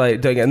 That's what I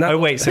don't get. And so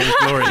it was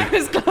glory. It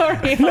was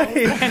glory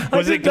holes.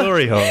 Was it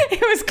glory hole?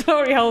 It was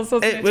glory holes,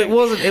 wasn't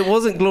it? It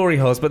wasn't glory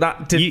holes, but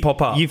that did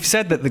pop up. You've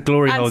said that the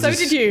glory holes. And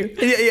so did you.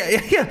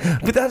 Yeah.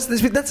 But that's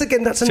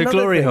another. So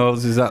glory thing.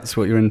 holes that's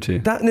what you're into.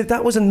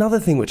 That was another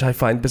thing which I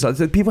find bizarre.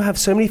 So people have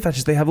so many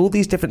fetishes. They have all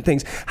these different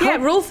things.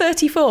 Rule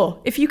 34.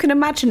 If you can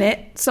imagine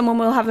it, someone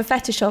will have a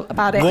fetish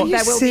about it. There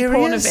will be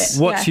porn of it.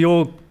 What's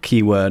your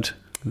keyword?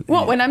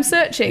 What, when I'm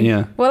searching?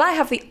 Yeah. Well, I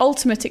have the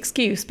ultimate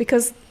excuse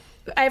because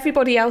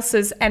everybody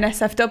else's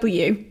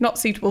NSFW, not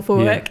suitable for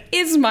work,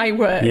 is my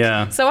word.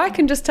 Yeah. So I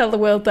can just tell the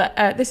world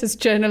that this is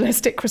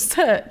journalistic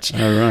research.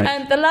 Oh,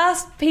 right. The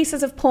last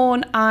pieces of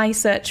porn I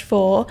searched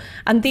for,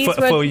 and these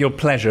were... For your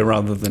pleasure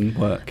rather than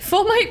work?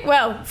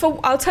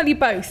 I'll tell you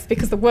both,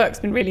 because the work's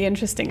been really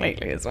interesting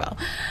lately as well.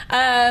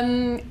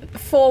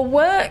 For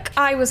work,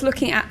 I was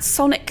looking at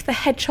Sonic the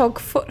Hedgehog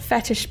foot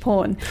fetish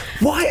porn.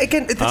 Why?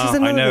 Again, this is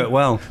another I know thing. it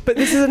well. But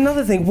this is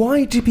another thing.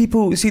 Why do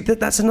people... See,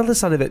 that's another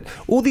side of it.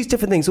 All these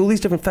different things, all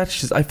these different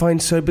fetishes I find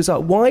so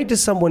bizarre. Why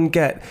does someone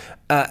get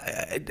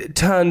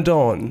turned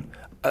on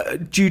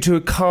due to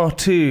a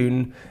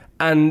cartoon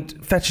and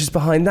fetishes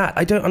behind that?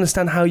 I don't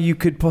understand how you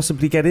could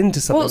possibly get into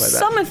something like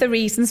that. Well, some of the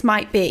reasons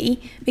might be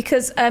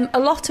because a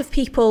lot of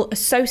people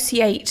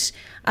associate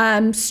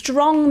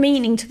strong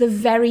meaning to the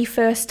very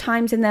first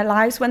times in their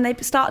lives when they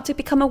start to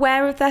become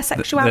aware of their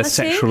sexuality. Their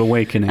sexual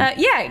awakening.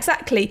 Yeah,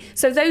 exactly.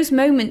 So those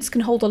moments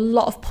can hold a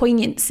lot of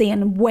poignancy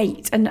and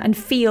weight and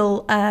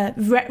feel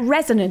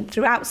resonant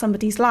throughout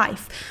somebody's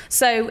life.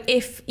 So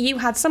if you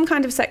had some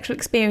kind of sexual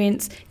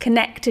experience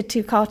connected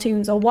to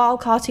cartoons, or while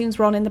cartoons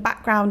were on in the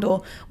background,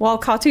 or while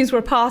cartoons were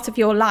a part of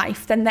your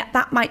life, then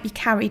that might be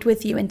carried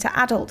with you into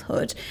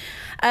adulthood.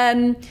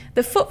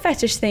 The foot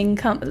fetish thing,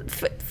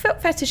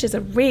 foot fetishes are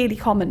really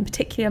common,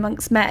 particularly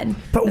amongst men.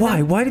 But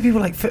why? Why do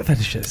people like foot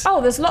fetishes? Oh,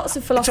 there's lots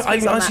of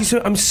philosophies on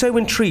that. I'm so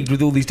intrigued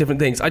with all these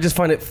different things. I just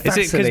find it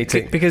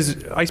fascinating.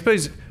 Because I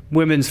suppose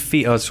women's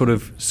feet are sort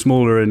of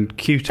smaller and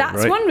cuter,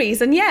 That's one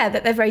reason,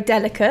 that they're very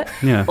delicate.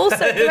 Yeah. Also,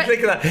 they're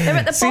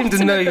at the Seem bottom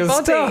to know of the your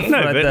body. stuff.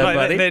 No,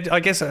 but I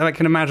guess I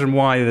can imagine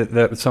why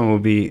that someone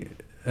would be...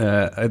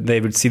 they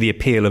would see the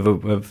appeal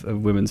of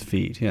women's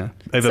feet,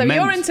 over men's.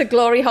 You're into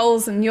glory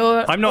holes, and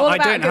you're. I'm not.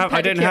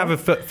 I don't have a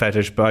foot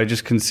fetish, but I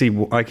just can see.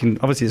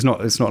 Obviously, it's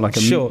not like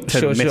a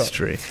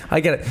mystery. I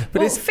get it,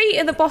 but feet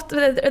at the bottom,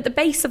 at the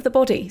base of the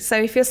body. So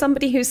if you're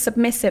somebody who's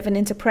submissive and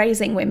into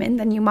praising women,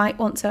 then you might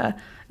want to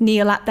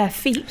kneel at their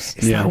feet.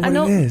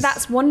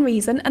 That's one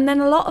reason. And then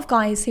a lot of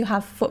guys who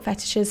have foot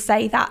fetishes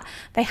say that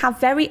they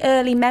have very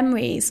early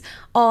memories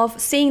of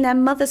seeing their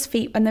mother's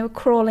feet when they were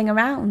crawling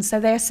around. So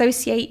they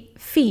associate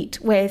feet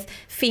with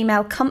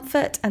female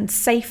comfort and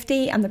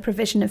safety and the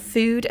provision of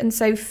food, and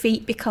so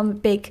feet become a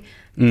big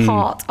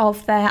part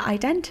of their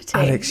identity.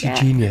 Alex, you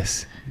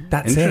genius.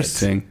 That's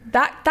interesting.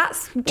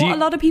 That's what a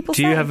lot of people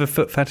say. Do you have a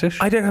foot fetish?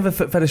 I don't have a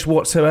foot fetish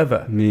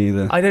whatsoever. Me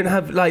either. I don't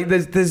have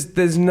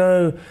there's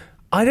no.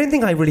 I don't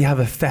think I really have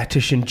a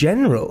fetish in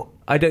general.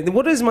 I don't.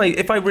 What is my?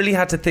 If I really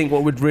had to think,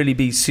 what would really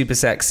be super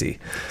sexy?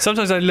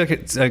 Sometimes I look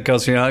at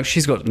girls,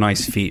 she's got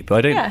nice feet,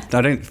 but I don't.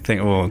 I don't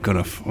think. Oh,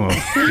 God.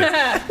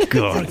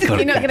 God.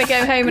 You're not going to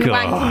go home and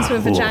wank into a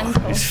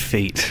vajankle. His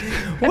feet.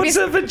 What's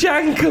a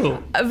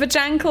vajankle? A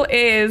vajankle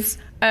is.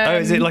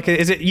 Is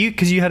it you?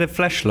 Because you had a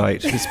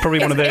fleshlight. It's probably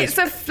one of those. It's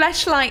a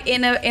fleshlight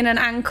in an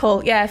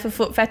ankle. Yeah, for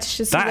foot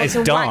fetishes. That is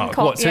dark.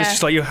 What? So it's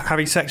just like you're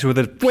having sex with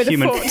a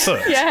human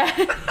foot.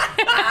 Yeah.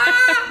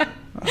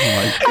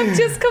 I've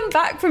just come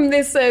back from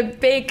this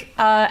big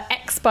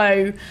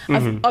expo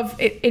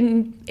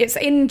it's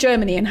in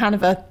Germany, in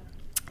Hanover.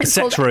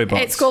 Sex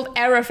robots. It's called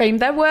Aerofame.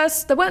 There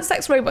weren't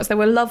sex robots. There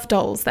were love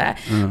dolls there.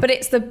 But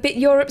it's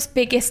Europe's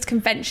biggest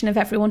convention of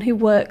everyone who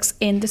works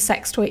in the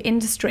sex toy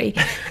industry.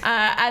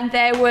 And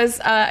there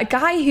was a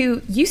guy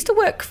who used to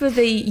work for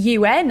the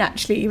UN.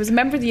 Actually, he was a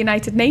member of the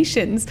United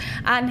Nations,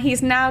 and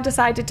he's now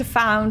decided to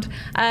found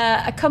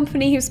a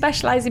company who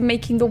specialises in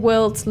making the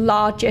world's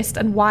largest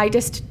and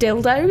widest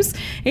dildos.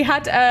 He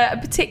had a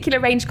particular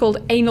range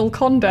called Anal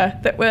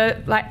Conda that were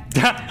like.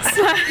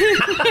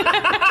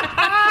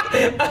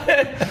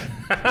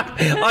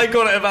 I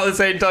got it about the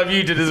same time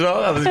you did as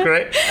well. That was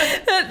great.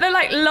 They're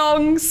like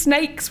long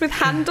snakes with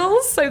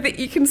handles, so that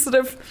you can sort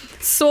of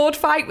sword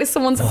fight with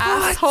someone's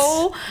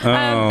asshole.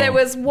 There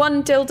was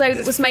one dildo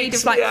that was made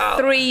of like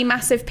 3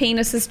 massive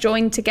penises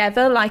joined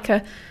together, like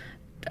a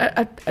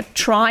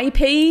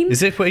tri-peen.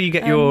 Is this where you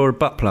get your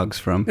butt plugs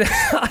from?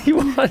 I'll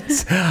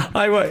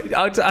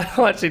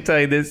actually tell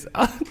you this.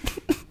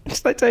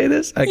 Should I tell you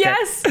this? Okay.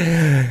 Yes.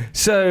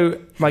 So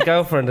my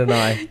girlfriend and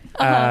I,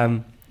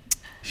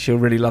 she'll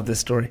really love this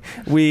story.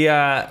 We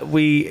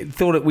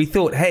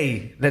thought,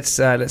 hey,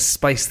 let's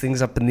spice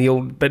things up in the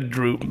old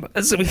bedroom.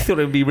 So we thought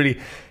it would be really.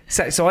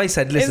 So I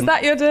said, listen. Is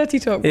that your dirty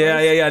talk?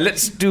 Yeah.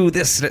 Let's do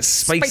this. Let's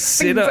spice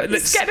it up.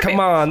 Let's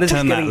come on.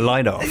 Turn that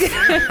light off.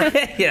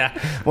 Yeah.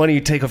 Why don't you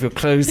take off your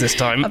clothes this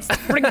time? I'll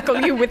sprinkle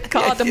you with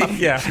cardamom.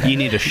 Yeah. You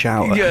need a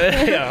shower.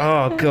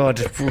 Yeah. Oh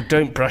God!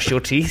 Don't brush your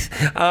teeth.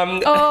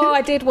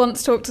 I did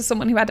once talk to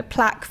someone who had a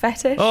plaque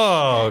fetish.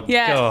 Oh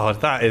Yeah.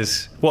 God, that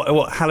is what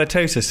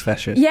halitosis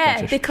fetish.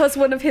 Yeah, because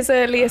one of his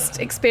earliest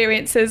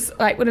experiences,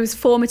 like one of his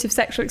formative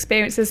sexual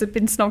experiences, had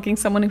been snogging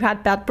someone who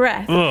had bad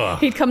breath. Ugh.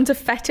 He'd come to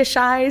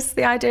fetishize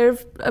the idea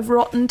of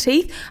rotten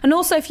teeth. And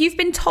also, if you've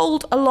been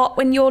told a lot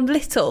when you're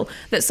little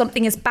that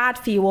something is bad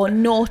for you or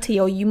naughty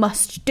or you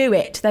must do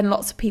it, then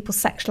lots of people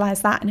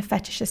sexualize that in a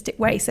fetishistic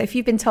way. So if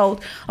you've been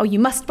told, oh, you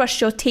must brush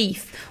your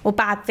teeth or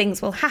bad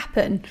things will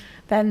happen,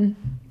 then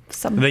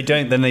they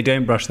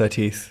don't brush their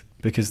teeth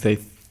because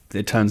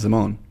it turns them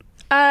on.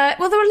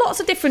 Well, there are lots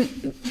of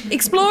different...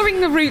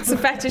 Exploring the roots of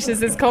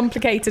fetishes is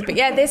complicated. But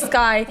yeah, this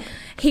guy,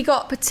 he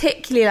got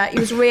particularly... he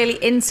was really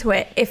into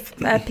it if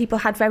people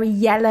had very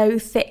yellow,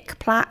 thick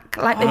plaque.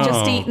 Like they'd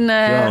just eaten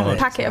a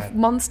packet of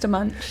Monster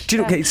Munch. Do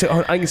you know,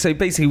 okay, so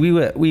basically we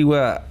were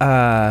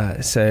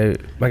so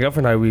my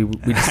girlfriend and I, we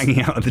just,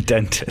 hanging out at the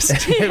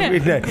dentist.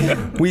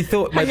 we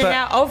thought Hanging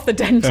out of the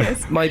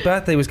dentist. my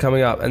birthday was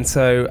coming up, and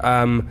so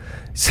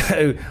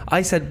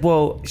I said,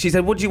 well, she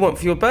said, what do you want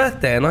for your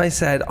birthday? And I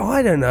said, oh,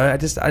 I don't know. I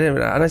don't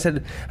know. And I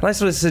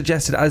sort of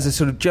suggested as a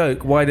sort of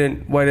joke, why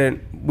don't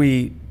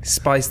we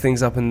spice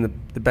things up in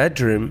the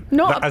bedroom?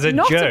 Not as a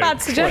joke. A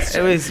bad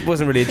suggestion. It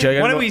wasn't really a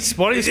joke. Why don't you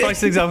spice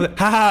things up?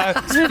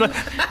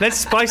 Let's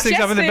spice things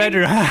up in the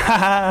bedroom.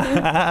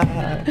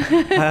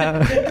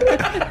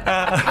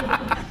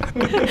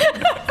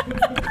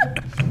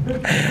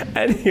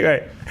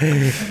 Anyway.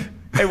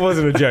 It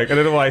wasn't a joke. I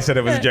don't know why I said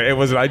it was a joke. It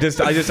wasn't.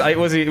 It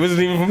wasn't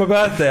even for my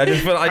birthday.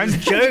 I'm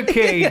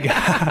joking.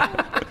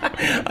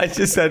 I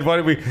just said, why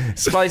don't we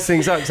spice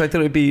things up? Because I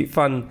thought it would be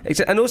fun.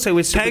 And also,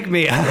 we're super,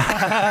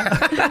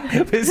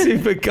 we're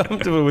super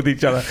comfortable with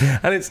each other,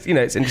 and it's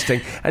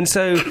interesting. And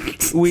so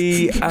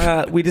we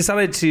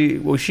decided to.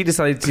 Well, she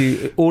decided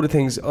to order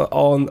things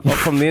from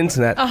the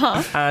internet.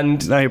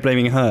 And now you're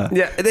blaming her.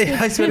 Yeah,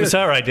 I swear it was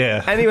her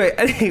idea. Anyway,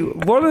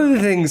 one of the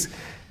things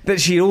that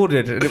she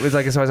ordered, and it was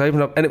like, so I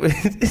opened up, and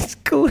it's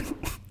called,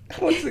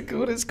 what's it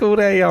called? It's called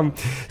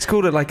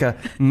like a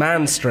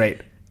man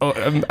straight. Or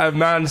a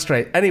man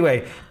straight.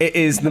 Anyway, it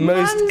is the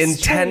most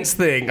intense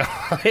thing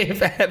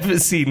I've ever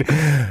seen.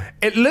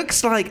 It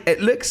looks like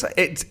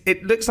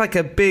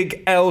a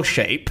big L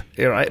shape,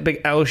 right?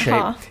 Big L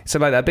shape. So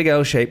like that big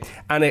L shape,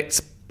 and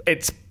it's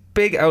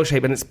big L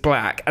shape, and it's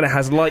black, and it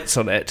has lights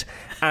on it.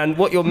 And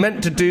what you're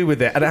meant to do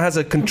with it, and it has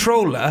a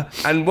controller,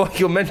 and what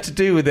you're meant to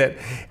do with it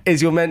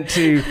is you're meant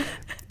to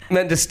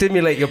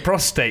stimulate your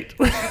prostate.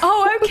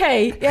 Oh,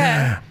 okay,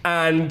 yeah.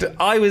 And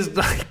I was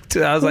like,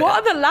 what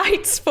are the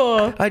lights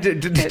for?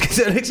 Because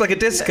it looks like a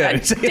disco. A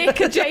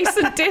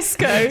dick-adjacent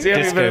disco.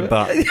 Disco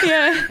butt.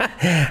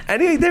 Yeah.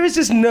 Anyway, there is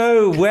just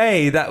no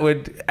way that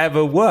would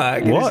ever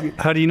work. What?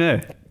 How do you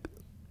know?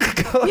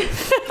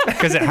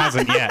 Because it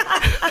hasn't yet.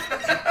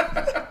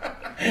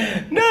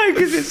 No,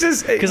 because it's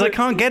just... Because I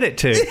can't get it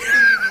to.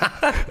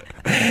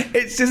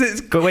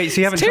 But wait, so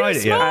you haven't tried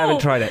it yet? I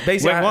haven't tried it.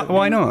 Basically,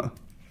 why not?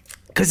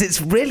 Because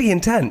it's really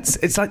intense.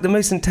 It's like the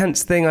most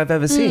intense thing I've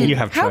ever seen. You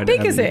have tried How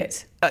big is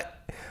it?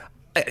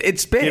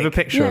 It's big. Do you have a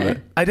picture of it?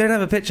 I don't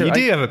have a picture. You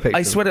do have a picture.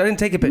 I swear I didn't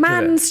take a picture of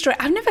it. Man-straight.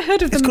 I've never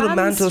heard of the It's called a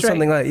mantle or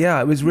something like that.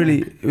 Yeah, it was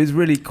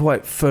really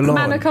quite full on.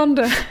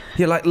 Manaconda.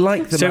 Yeah, like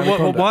the so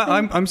Manaconda.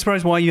 Why, I'm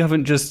surprised why you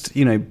haven't just,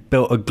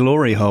 built a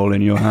glory hole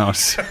in your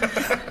house.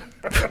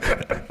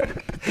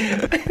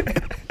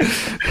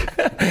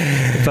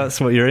 If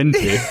that's what you're into.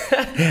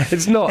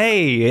 It's not.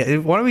 Hey,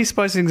 why don't we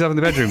spice things up in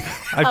the bedroom?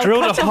 I've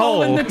drilled a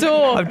hole in the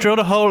door. I've drilled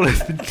a hole in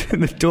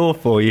the door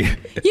for you.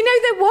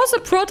 There was a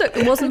product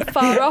that wasn't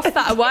far off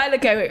that a while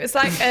ago. It was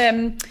like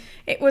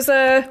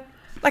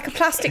like a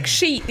plastic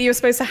sheet that you were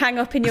supposed to hang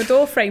up in your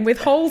door frame with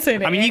holes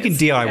in it. I mean, you can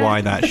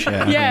DIY that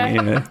shit.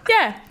 Yeah.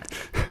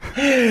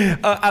 Yeah.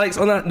 Alex,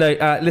 on that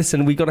note,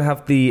 listen, we've got to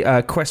have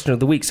the question of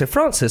the week. So,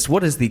 Francis,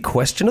 what is the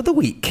question of the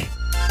week?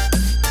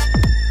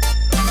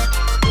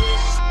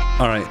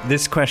 All right,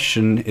 this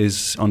question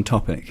is on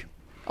topic.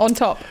 On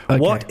top. Okay.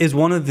 What is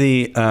one of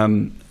the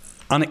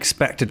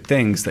unexpected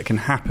things that can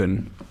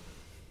happen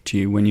to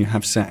you when you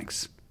have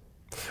sex?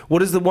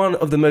 What is one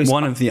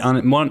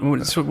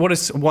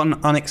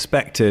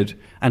unexpected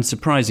and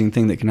surprising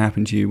thing that can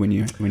happen to you when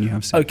you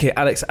have sex? Okay,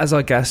 Alex, as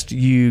our guest,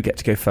 you get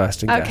to go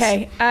first and guess.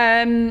 Okay,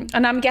 and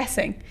I'm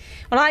guessing.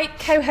 Well, I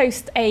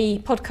co-host a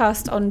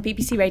podcast on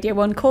BBC Radio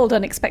 1 called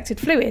Unexpected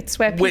Fluids,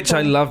 which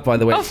I love, by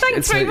the way. Oh,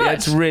 thanks very much.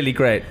 It's really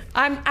great.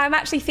 I'm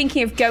actually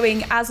thinking of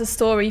going as a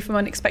story from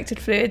Unexpected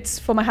Fluids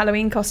for my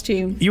Halloween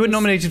costume. You were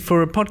nominated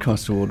for a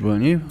podcast award,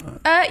 weren't you?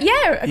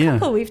 Yeah, a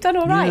couple. We've done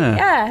all right.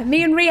 Yeah,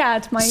 me and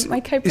Riyadh, my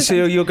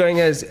co-presenter. So you're going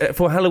as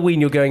for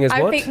Halloween. You're going as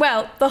I what? think,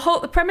 well,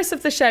 the premise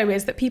of the show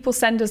is that people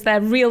send us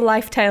their real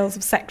life tales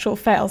of sexual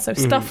fail. So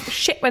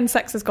shit when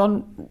sex has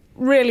gone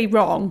really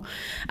wrong,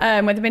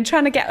 when they've been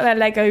trying to get their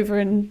leg over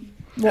and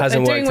what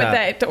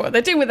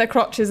they're doing with their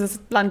crotches has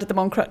landed them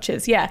on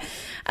crutches. Yeah,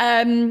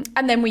 and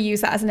then we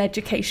use that as an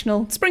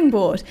educational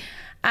springboard,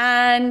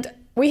 and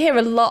we hear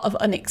a lot of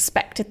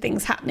unexpected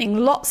things happening.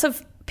 Lots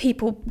of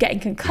people getting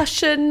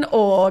concussion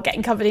or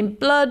getting covered in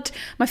blood.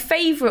 One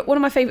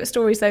of my favourite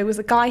stories though was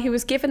a guy who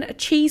was given a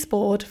cheese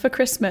board for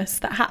Christmas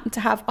that happened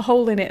to have a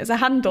hole in it as a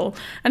handle,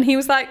 and he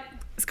was like,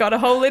 it's got a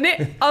hole in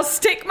it, I'll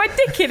stick my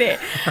dick in it.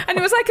 And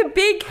it was like a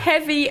big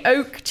heavy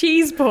oak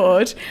cheese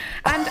board,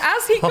 and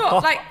as he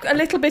got like a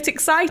little bit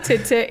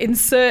excited to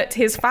insert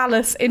his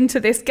phallus into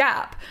this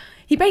gap,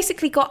 he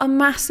basically got a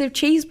massive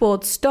cheese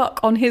board stuck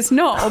on his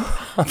knob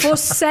for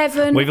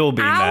 7 We've all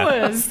been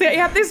hours. He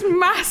had this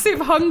massive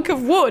hunk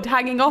of wood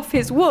hanging off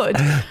his wood.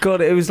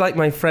 God, it was like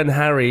my friend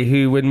Harry,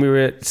 who when we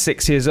were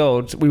 6 years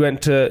old, we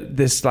went to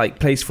this like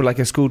place for like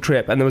a school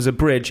trip, and there was a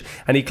bridge,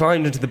 and he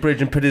climbed into the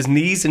bridge and put his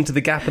knees into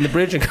the gap in the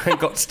bridge and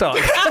got stuck.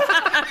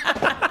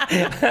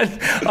 And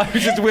I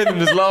was just with him,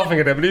 just laughing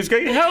at him, and he was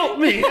going, help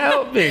me.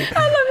 How long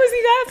was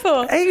he there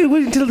for? Hey,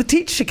 until the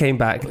teacher came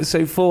back.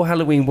 So for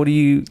Halloween, what are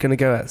you going to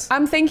go as?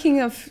 I'm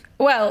thinking of,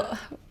 well,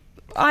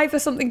 either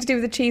something to do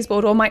with the cheese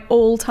board or my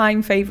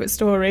all-time favourite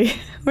story,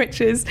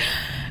 which is,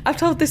 I've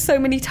told this so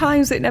many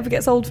times that it never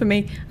gets old for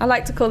me. I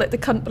like to call it the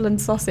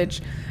Cumberland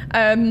sausage.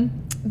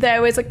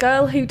 There was a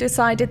girl who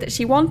decided that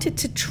she wanted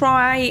to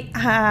try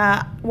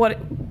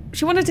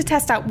she wanted to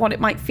test out what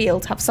it might feel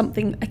to have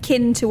something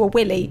akin to a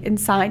willy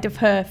inside of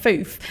her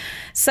foof.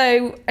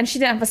 So, and she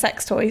didn't have a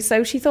sex toy,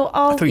 so she thought,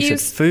 I'll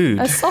use food.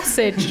 A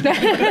sausage.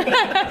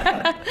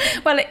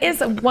 Well, it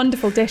is a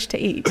wonderful dish to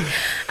eat.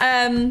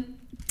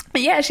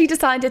 Yeah, she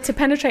decided to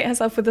penetrate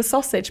herself with a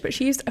sausage, but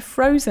she used a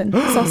frozen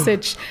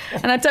sausage.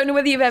 And I don't know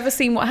whether you've ever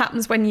seen what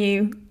happens when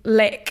you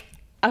lick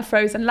a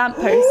frozen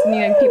lamppost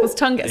and, people's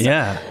tongue gets stuck.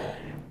 Yeah.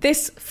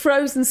 This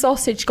frozen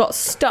sausage got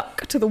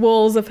stuck to the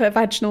walls of her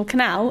vaginal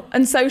canal,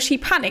 and so she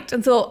panicked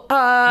and thought,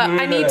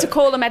 I need to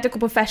call a medical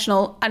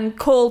professional, and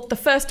called the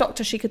first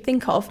doctor she could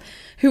think of,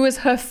 who was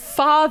her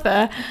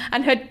father,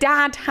 and her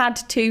dad had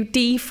to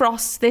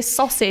defrost this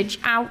sausage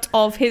out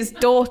of his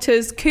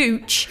daughter's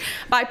cooch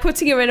by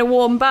putting her in a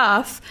warm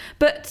bath.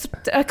 But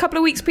a couple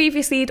of weeks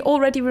previously, he'd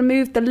already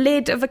removed the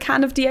lid of a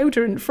can of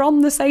deodorant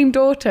from the same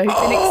daughter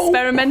who'd been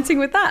experimenting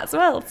with that as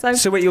well.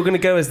 So wait, you're going to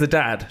go as the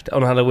dad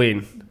on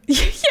Halloween?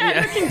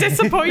 Yeah, looking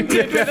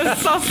disappointed with a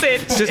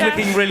sausage. Just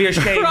looking really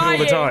ashamed all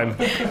the time.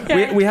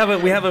 Yeah. We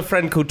have a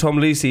friend called Tom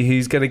Lucy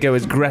who's going to go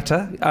as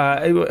Greta.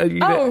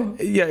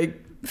 Yeah.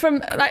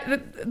 From like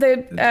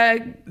the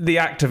activist. The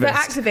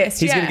activist.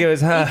 He's going to go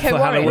as her for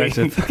Halloween.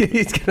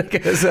 He's going to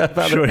go as her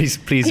for Halloween. I'm sure he's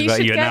pleased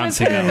about you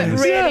announcing that.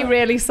 Really,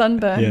 really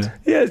sunburned.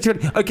 Yeah.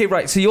 Okay,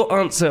 right. So your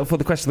answer for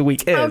the question of the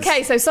week is...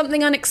 Okay, so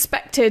something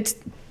unexpected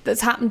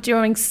that's happened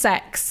during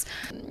sex.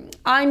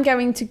 I'm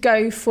going to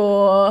go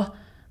for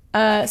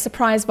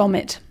surprise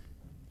vomit.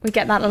 We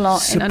get that a lot.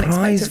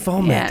 Surprise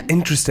vomit. Yeah.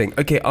 Interesting.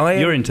 Okay,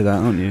 you're into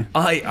that, aren't you?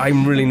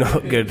 I'm really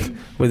not good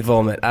with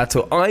vomit at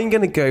all. I'm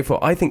going to go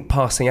for, I think,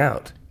 passing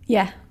out.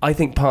 Yeah. I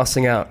think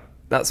passing out.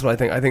 That's what I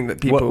think. I think that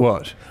people...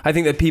 What? I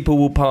think that people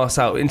will pass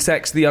out. In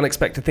sex, the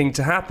unexpected thing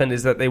to happen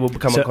is that they will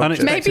become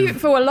unconscious. Maybe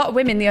for a lot of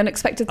women, the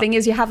unexpected thing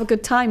is you have a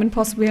good time and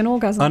possibly an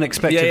orgasm.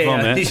 Unexpected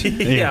vomit.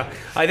 Yeah.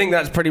 I think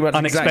that's pretty much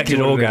unexpected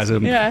exactly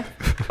orgasm. Yeah.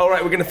 All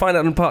right, we're going to find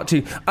out in part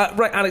 2.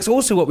 Right, Alex,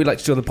 also what we like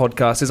to do on the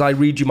podcast is I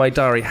read you my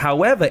diary.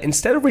 However,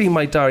 instead of reading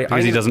my diary...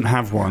 Because he doesn't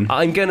have one.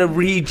 I'm going to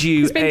read you...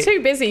 He's been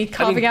too busy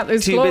carving out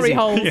those glory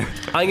holes. Yeah.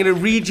 I'm going to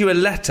read you a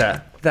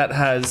letter that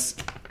has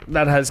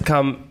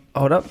come...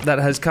 Hold up, that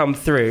has come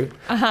through,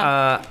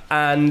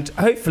 and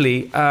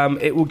hopefully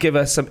it will give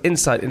us some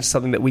insight into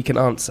something that we can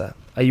answer.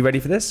 Are you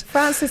ready for this?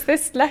 Francis,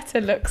 this letter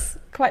looks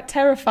quite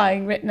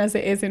terrifying, written as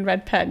it is in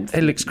red pen.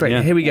 It looks great.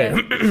 Yeah. Here we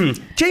go.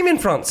 Jamie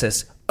and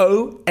Francis,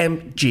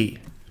 OMG.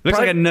 Looks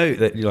like a note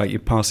that you're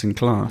passing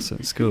class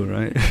at school,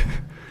 right?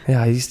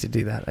 Yeah, I used to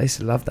do that. I used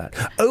to love that.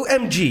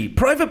 OMG,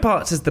 Private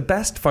Parts is the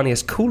best,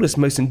 funniest, coolest,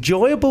 most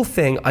enjoyable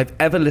thing I've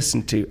ever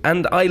listened to.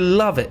 And I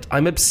love it.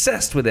 I'm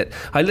obsessed with it.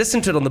 I listen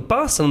to it on the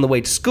bus and on the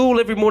way to school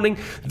every morning,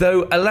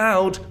 though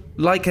aloud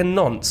like a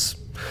nonce.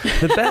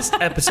 The best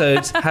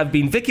episodes have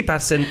been Vicky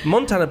Patterson,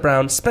 Montana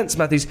Brown, Spencer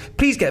Matthews.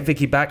 Please get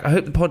Vicky back. I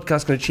hope the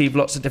podcast can achieve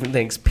lots of different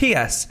things.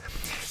 P.S.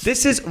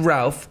 This is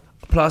Ralph.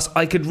 Plus,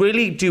 I could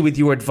really do with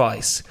your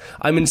advice.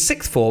 I'm in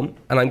 6th form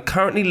and I'm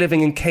currently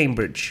living in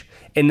Cambridge.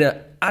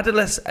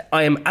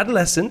 I am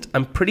adolescent.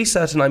 I'm pretty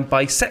certain I'm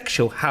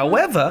bisexual.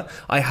 However,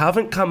 I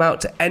haven't come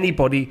out to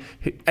anybody.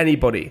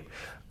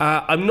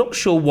 I'm not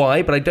sure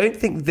why, but I don't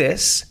think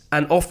this,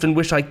 and often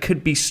wish I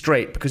could be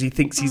straight because he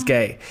thinks he's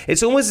gay.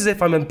 It's almost as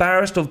if I'm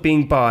embarrassed of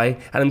being bi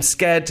and I'm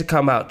scared to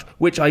come out,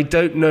 which I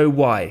don't know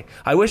why.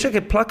 I wish I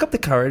could pluck up the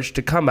courage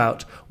to come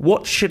out.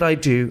 What should I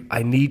do?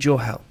 I need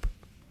your help.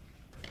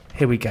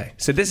 here we go.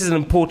 So this is an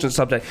important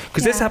subject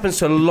because this happens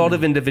to a lot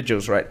of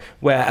individuals, right?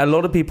 Where a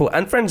lot of people,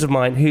 and friends of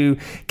mine, who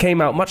came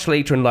out much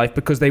later in life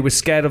because they were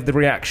scared of the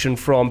reaction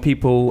from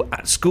people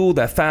at school,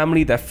 their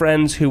family, their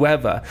friends,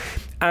 whoever.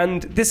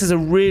 And this is a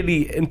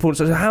really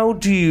important. So how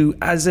do you,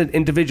 as an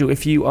individual,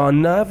 if you are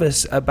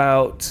nervous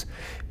about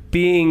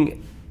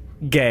being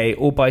gay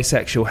or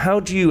bisexual,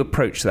 how do you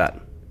approach that?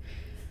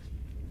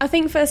 I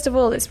think, first of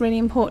all, it's really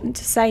important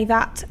to say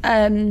that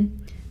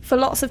for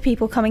lots of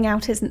people, coming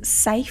out isn't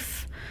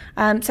safe.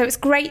 So it's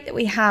great that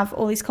we have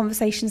all these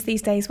conversations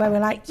these days where we're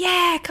like,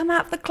 yeah, come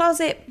out of the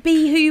closet,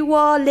 be who you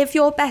are, live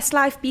your best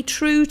life, be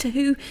true to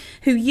who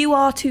you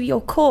are, to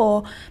your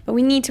core. But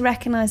we need to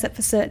recognise that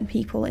for certain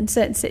people, in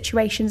certain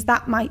situations,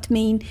 that might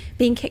mean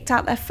being kicked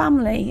out their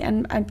family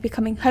and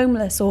becoming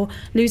homeless, or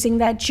losing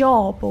their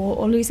job,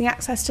 or losing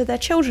access to their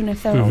children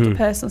if they're an older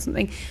person or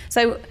something.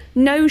 So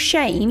no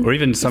shame. Or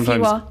even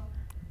sometimes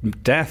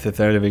death if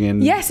they're living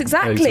in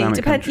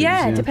Islamic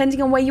countries,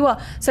 depending on where you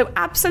are. So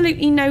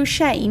absolutely no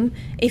shame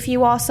if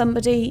you are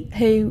somebody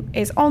who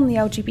is on the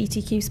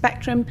LGBTQ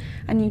spectrum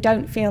and you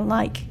don't feel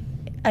like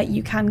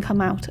you can come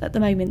out at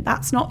the moment.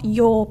 That's not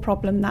your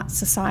problem, that's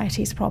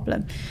society's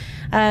problem.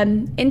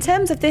 In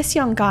terms of this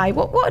young guy,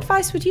 what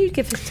advice would you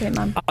give to him,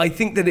 man? I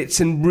think that it's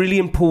really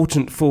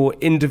important for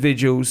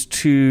individuals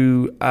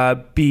to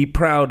be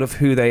proud of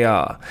who they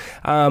are.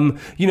 Prime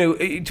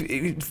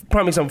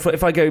example,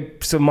 if I go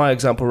to my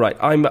example, right,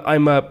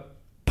 I'm a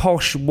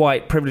posh,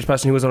 white, privileged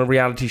person who was on a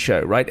reality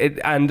show,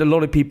 right? And a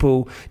lot of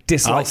people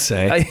dislike... I'll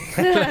say.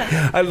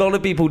 A lot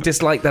of people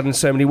dislike that in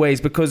so many ways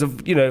because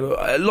of,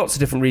 lots of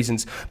different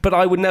reasons. But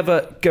I would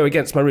never go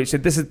against my roots. So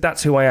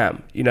that's who I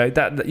am. I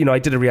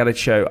did a reality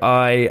show.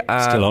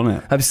 Still on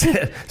it. I'm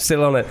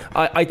still on it.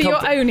 But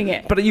you're owning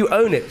it. But you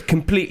own it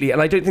completely.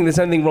 And I don't think there's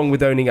anything wrong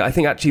with owning it. I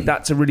think actually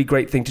that's a really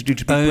great thing to do,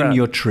 to be proud. Own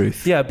your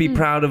truth. Yeah, be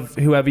proud of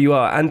whoever you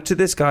are. And to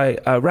this guy,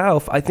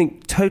 Ralph, I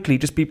think totally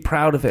just be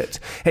proud of it.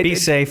 Be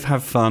safe,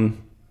 have fun.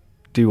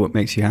 Do what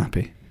makes you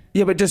happy.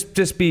 Yeah, but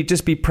just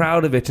be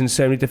proud of it in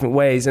so many different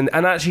ways, and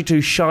actually to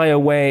shy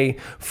away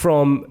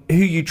from who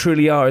you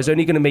truly are is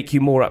only going to make you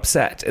more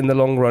upset in the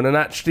long run. And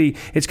actually,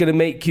 it's going to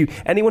make you,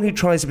 anyone who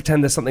tries to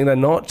pretend there's something they're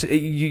not,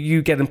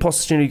 you get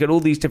imposter syndrome, you get all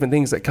these different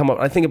things that come up.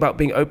 I think about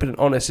being open and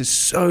honest is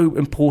so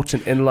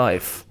important in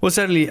life. Well,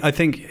 certainly, I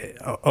think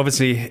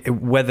obviously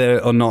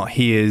whether or not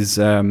he is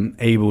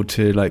able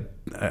to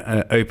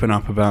open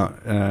up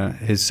about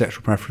his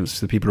sexual preference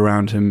to the people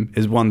around him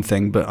is one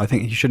thing, but I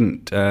think he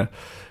shouldn't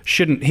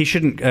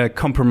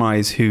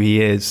compromise who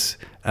he is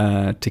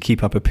to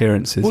keep up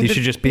appearances. He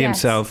should just be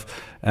himself.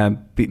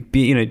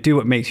 Do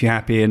what makes you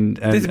happy.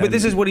 But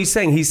this is what he's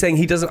saying. He's saying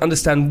he doesn't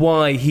understand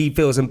why he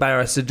feels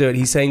embarrassed to do it.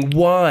 He's saying,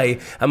 why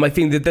am I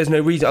feeling that there's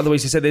no reason?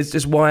 Otherwise, he said, it's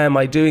just, why am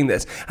I doing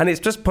this? And it's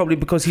just probably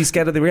because he's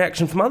scared of the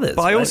reaction from others.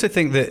 But I also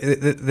think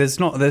that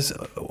there's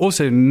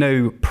also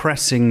no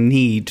pressing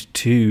need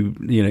to,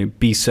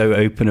 be so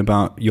open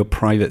about your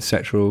private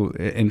sexual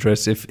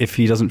interests if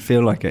he doesn't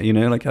feel like it.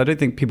 I don't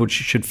think people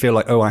should feel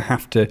like, I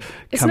have to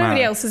come out.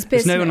 Nobody else's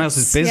business. It's no one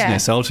else's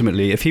business.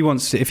 Ultimately, if he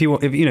wants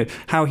to,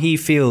 how he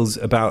feels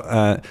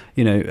about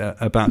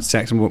about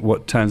sex and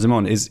what turns him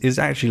on is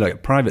actually like a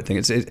private thing.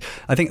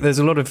 I think there's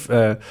a lot of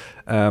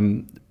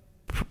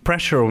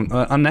pressure,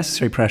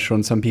 unnecessary pressure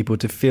on some people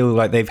to feel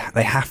like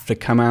they have to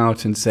come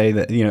out and say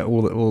that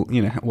all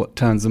what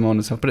turns them on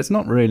and stuff. But it's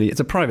not really.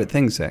 It's a private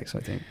thing, sex, I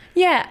think.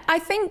 Yeah, I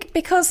think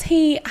because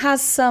he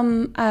has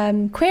some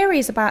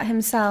queries about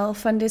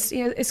himself and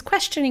is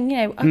questioning,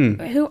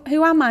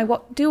 who am I?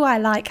 What do I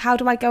like? How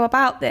do I go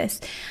about this?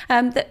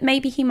 That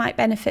maybe he might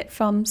benefit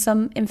from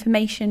some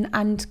information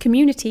and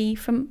community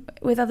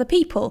with other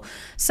people.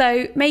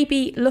 So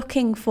maybe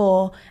looking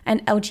for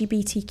an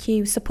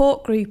LGBTQ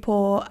support group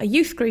or a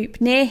youth group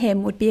near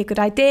him would be a good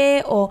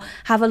idea, or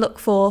have a look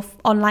for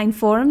online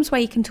forums where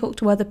you can talk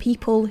to other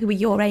people who are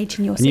your age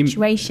and your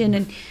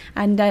situation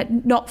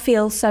and not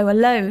feel so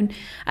alone.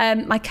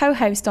 My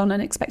co-host on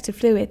Unexpected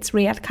Fluids,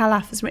 Riyad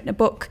Khalaf, has written a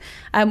book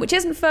which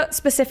isn't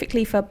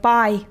specifically for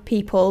bi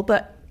people,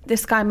 but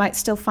this guy might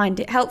still find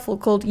it helpful,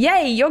 called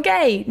Yay, You're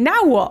Gay,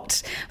 Now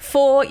What?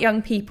 For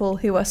young people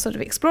who are sort of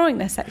exploring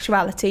their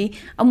sexuality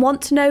and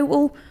want to know,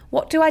 well,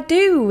 what do I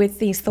do with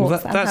these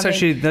thoughts? That's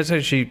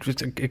actually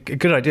a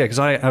good idea, because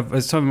I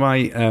have some of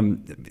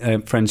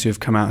my friends who have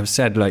come out have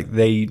said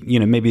they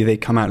maybe they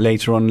come out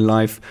later on in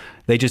life,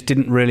 they just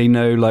didn't really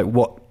know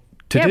what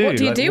to do. What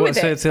do you do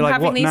with it? So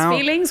having what these now?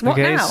 feelings, what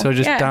now? So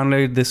just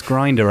download this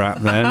Grindr app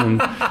then. And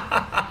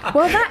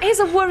well, that is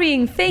a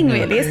worrying thing,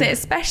 really, isn't it?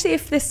 Especially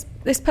if this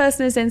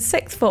person is in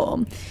sixth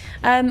form.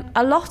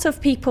 A lot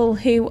of people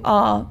who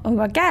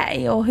are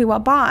gay or who are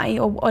bi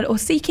or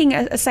seeking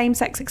a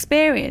same-sex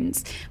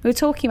experience, we were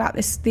talking about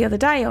this the other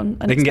day on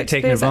they can get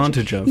taken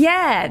advantage of.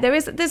 Yeah,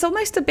 there's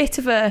almost a bit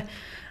of a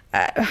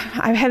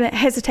I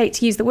hesitate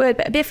to use the word,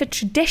 but a bit of a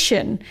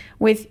tradition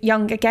with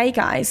younger gay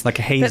guys. Like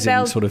a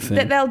hazing sort of thing.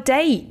 That they'll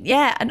date,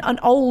 an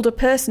older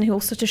person who will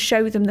sort of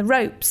show them the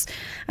ropes.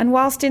 And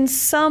whilst in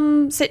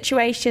some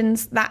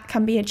situations that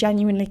can be a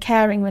genuinely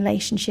caring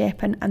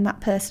relationship and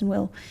that person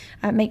will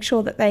make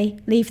sure that they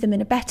leave them in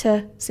a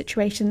better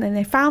situation than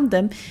they found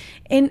them,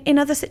 in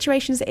other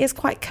situations it is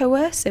quite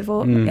coercive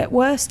or at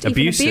worst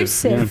even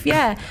abusive.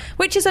 Yeah.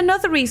 Which is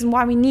another reason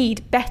why we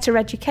need better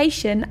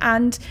education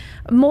and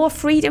more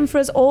freedom for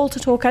us all to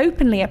talk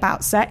openly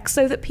about sex,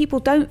 so that people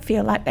don't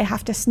feel like they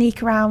have to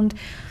sneak around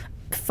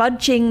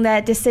fudging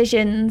their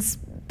decisions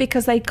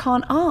because they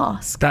can't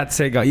ask. That's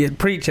it, guys. Yeah,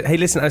 preach it. Hey,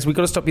 listen, we've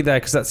got to stop you there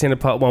because that's the end of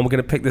part 1. We're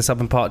going to pick this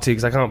up in part 2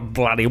 because I can't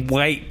bloody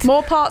wait.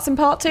 More parts in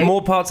part 2?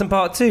 More parts in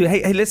part 2.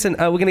 Hey, listen,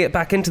 we're going to get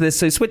back into this,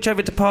 so switch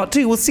over to part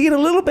 2. We'll see you in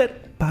a little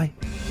bit. Bye.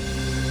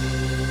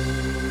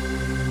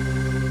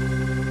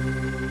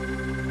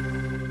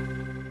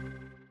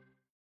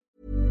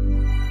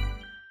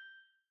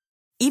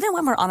 Even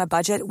when we're on a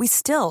budget, we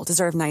still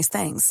deserve nice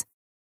things.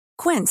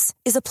 Quince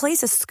is a place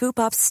to scoop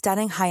up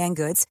stunning high-end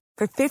goods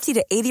for 50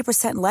 to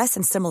 80% less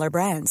than similar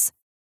brands.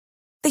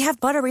 They have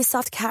buttery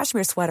soft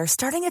cashmere sweaters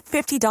starting at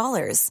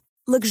 $50,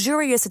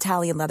 luxurious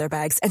Italian leather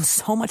bags, and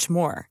so much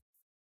more.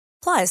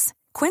 Plus,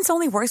 Quince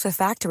only works with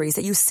factories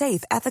that use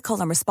safe, ethical,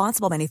 and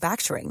responsible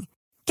manufacturing.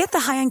 Get the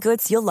high-end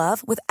goods you'll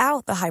love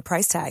without the high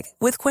price tag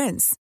with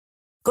Quince.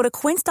 Go to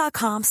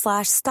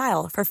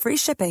quince.com/style for free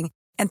shipping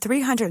and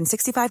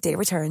 365-day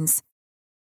returns.